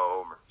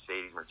Joe,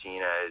 Mercedes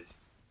Martinez,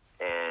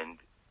 and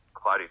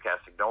Claudio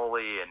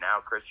Castagnoli, and now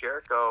Chris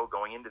Jericho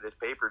going into this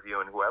pay-per-view,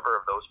 and whoever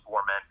of those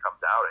 4 men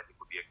comes out, I think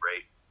would be a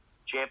great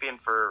champion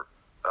for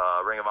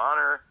Ring of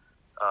Honor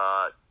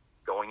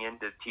going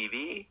into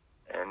TV,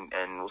 and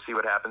we'll see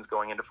what happens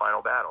going into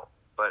Final Battle.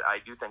 But I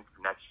do think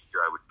next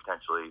year I would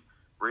potentially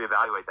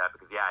reevaluate that,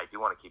 because, I do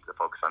want to keep the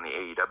focus on the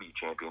AEW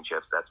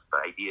championships. That's the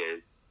idea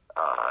is,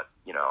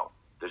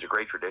 there's a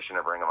great tradition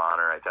of Ring of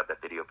Honor. I thought that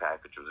video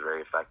package was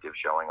very effective,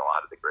 showing a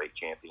lot of the great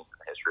champions in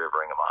the history of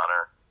Ring of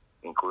Honor,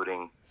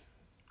 including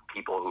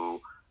people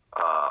who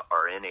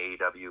are in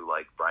AEW,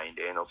 like Bryan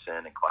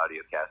Danielson and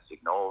Claudio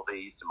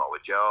Castagnoli, Samoa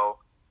Joe,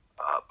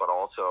 but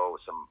also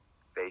some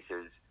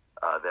faces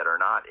that are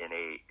not in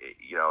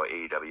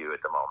AEW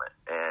at the moment,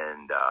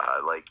 and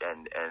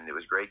and it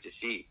was great to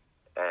see.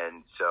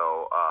 And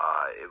so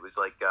it was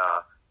like,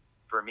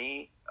 for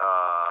me,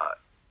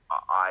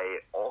 I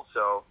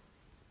also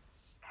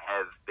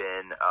have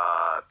been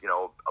a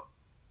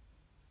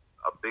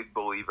big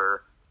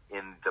believer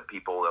in the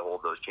people that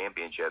hold those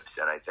championships,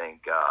 and I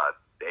think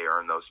they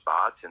earn those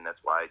spots, and that's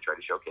why I try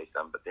to showcase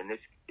them. But in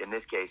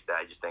this case,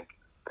 I just think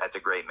that's a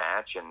great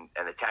match, and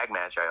the tag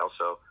match I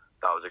also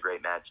thought was a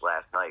great match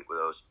last night with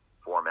those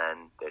 4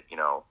 men that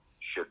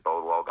should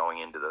bode well going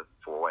into the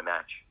 4-way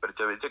match. But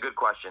it's a good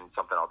question,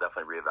 something I'll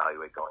definitely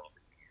reevaluate going into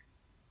the year.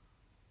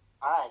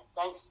 All right,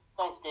 thanks,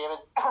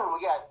 David.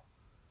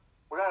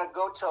 We're going to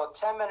go till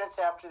 10 minutes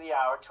after the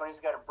hour.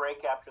 Tony's got a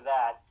break after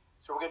that.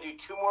 So we're going to do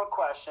 2 more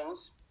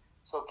questions.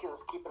 So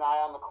let's keep an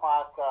eye on the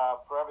clock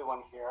for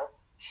everyone here.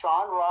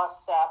 Sean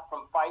Ross Sapp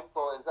from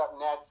Fightful is up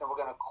next, and we're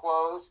going to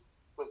close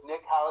with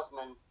Nick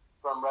Hausman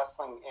from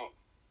Wrestling Inc.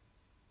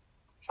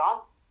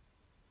 Sean?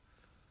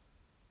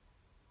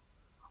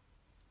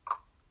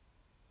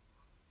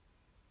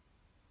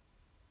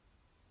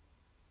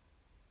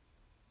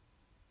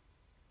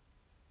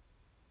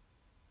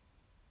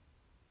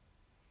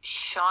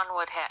 Sean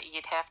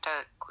you'd have to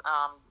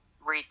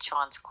read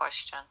Sean's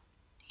question.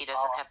 He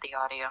doesn't have the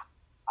audio.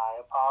 I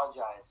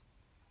apologize.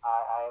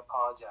 I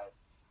apologize.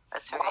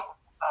 That's all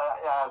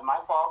right. My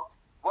fault.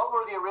 What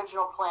were the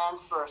original plans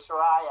for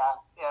Saraya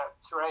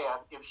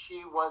if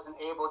she wasn't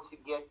able to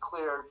get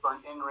cleared for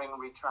an in-ring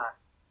return?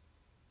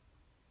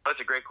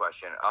 That's a great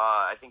question.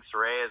 I think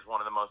Saraya is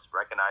one of the most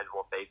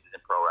recognizable faces in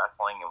pro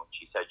wrestling, and when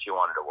she said she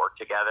wanted to work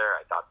together,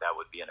 I thought that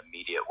would be an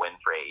immediate win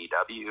for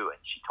AEW,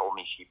 and she told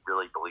me she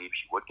really believed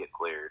she would get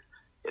cleared.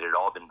 It had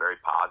all been very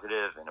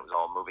positive, and it was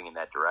all moving in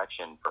that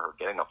direction for her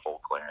getting a full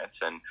clearance,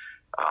 and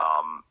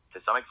to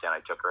some extent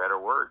I took her at her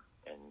word,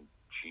 and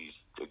she's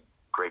a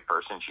great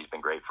person. She's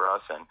been great for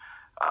us, and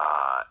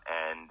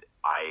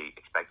I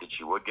expected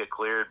she would get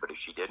cleared, but if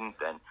she didn't,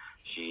 then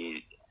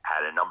she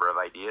had a number of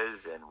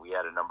ideas, and we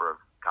had a number of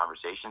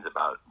conversations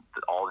about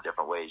all the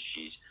different ways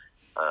she's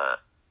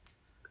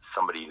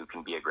somebody who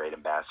can be a great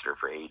ambassador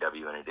for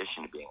AEW in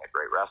addition to being a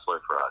great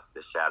wrestler for us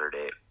this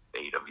Saturday at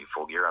AEW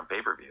Full Gear on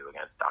pay-per-view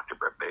against Dr.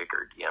 Britt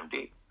Baker,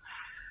 DMD.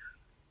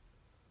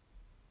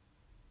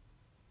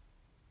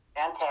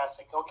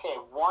 Fantastic. Okay,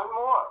 one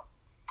more.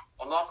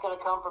 And that's going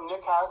to come from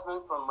Nick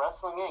Hausman from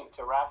Wrestling Inc.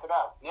 to wrap it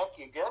up. Nick,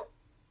 you good?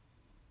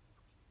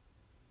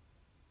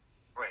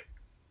 Wait.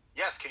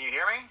 Yes, can you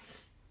hear me?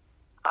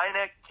 Hi,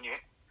 Nick.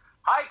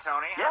 Hi,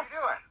 Tony. How you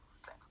doing?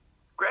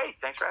 Great.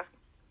 Thanks for asking.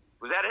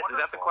 Was that it? Wonderful.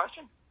 Is that the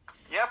question?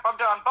 Yep, I'm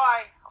done.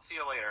 Bye. I'll see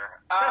you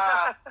later.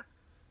 I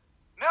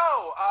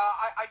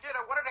did.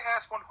 I wanted to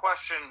ask one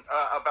question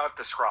about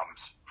the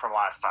scrums from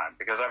last time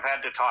because I've had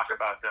to talk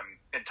about them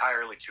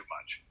entirely too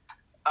much.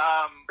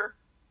 Sure.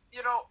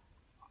 You know,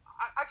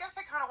 I guess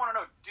I kind of want to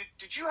know,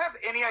 did you have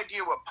any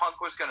idea what Punk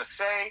was going to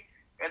say?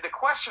 And the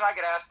question I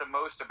get asked the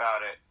most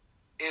about it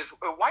is,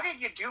 why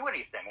didn't you do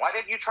anything? Why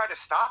didn't you try to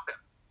stop him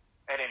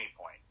at any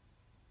point?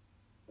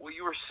 Well,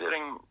 you were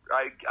sitting,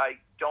 I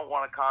don't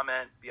want to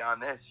comment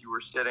beyond this. You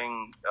were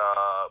sitting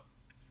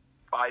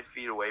 5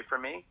 feet away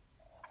from me,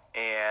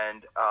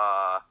 and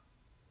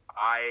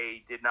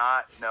I did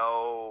not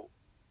know,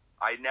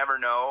 I never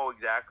know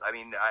exactly. I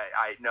mean,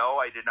 I know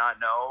I did not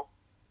know,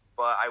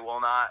 but I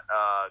will not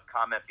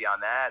comment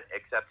beyond that,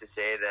 except to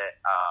say that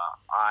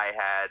I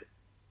had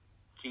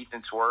Keith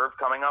and Swerve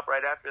coming up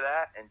right after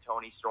that, and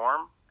Tony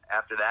Storm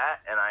after that,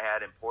 and I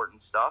had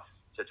important stuff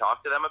to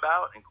talk to them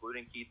about,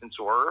 including Keith and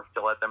Swerve,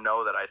 to let them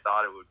know that I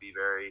thought it would be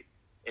very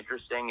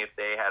interesting if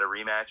they had a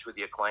rematch with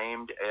the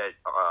Acclaimed at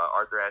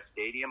Arthur Ashe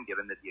Stadium,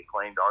 given that the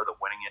Acclaimed are the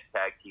winningest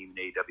tag team in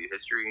AEW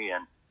history,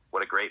 and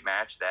what a great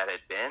match that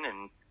had been.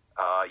 And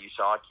you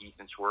saw Keith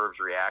and Swerve's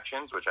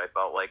reactions, which I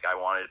felt like I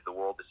wanted the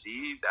world to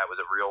see. That was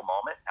a real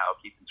moment, how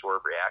Keith and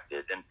Swerve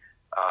reacted. And,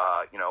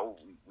 you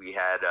know, we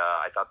had,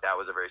 I thought that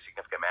was a very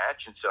significant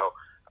match. And so,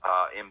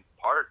 in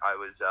part, I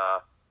was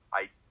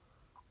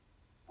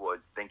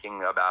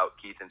thinking about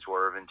Keith and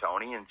Swerve and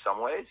Tony in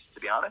some ways, to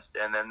be honest.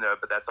 And then,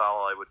 but that's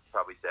all I would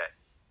probably say.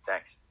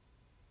 Thanks.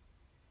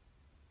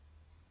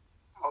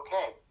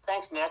 Okay.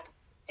 Thanks, Nick.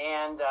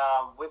 And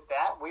with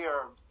that, we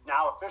are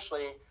now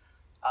officially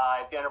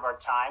at the end of our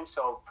time.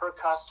 So per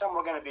custom,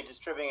 we're going to be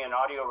distributing an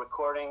audio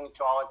recording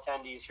to all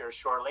attendees here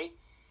shortly.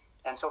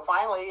 And so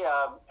finally,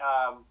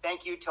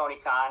 thank you, Tony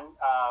Khan,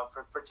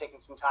 for taking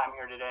some time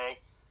here today.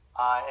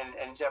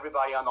 And to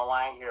everybody on the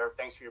line here,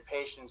 thanks for your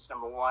patience,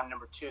 number one.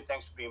 Number two,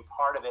 thanks for being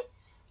part of it.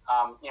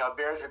 You know, it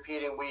bears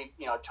repeating,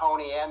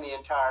 Tony and the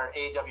entire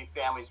AEW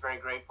family is very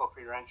grateful for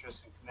your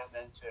interest and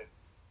commitment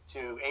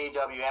to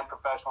AEW and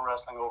professional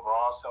wrestling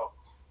overall. So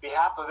on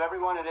behalf of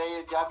everyone at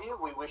AEW,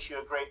 we wish you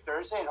a great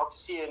Thursday and hope to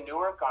see you in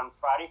Newark on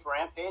Friday for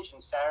Rampage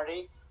and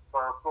Saturday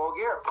for Full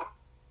Gear.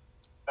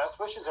 Best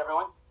wishes,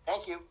 everyone.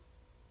 Thank you.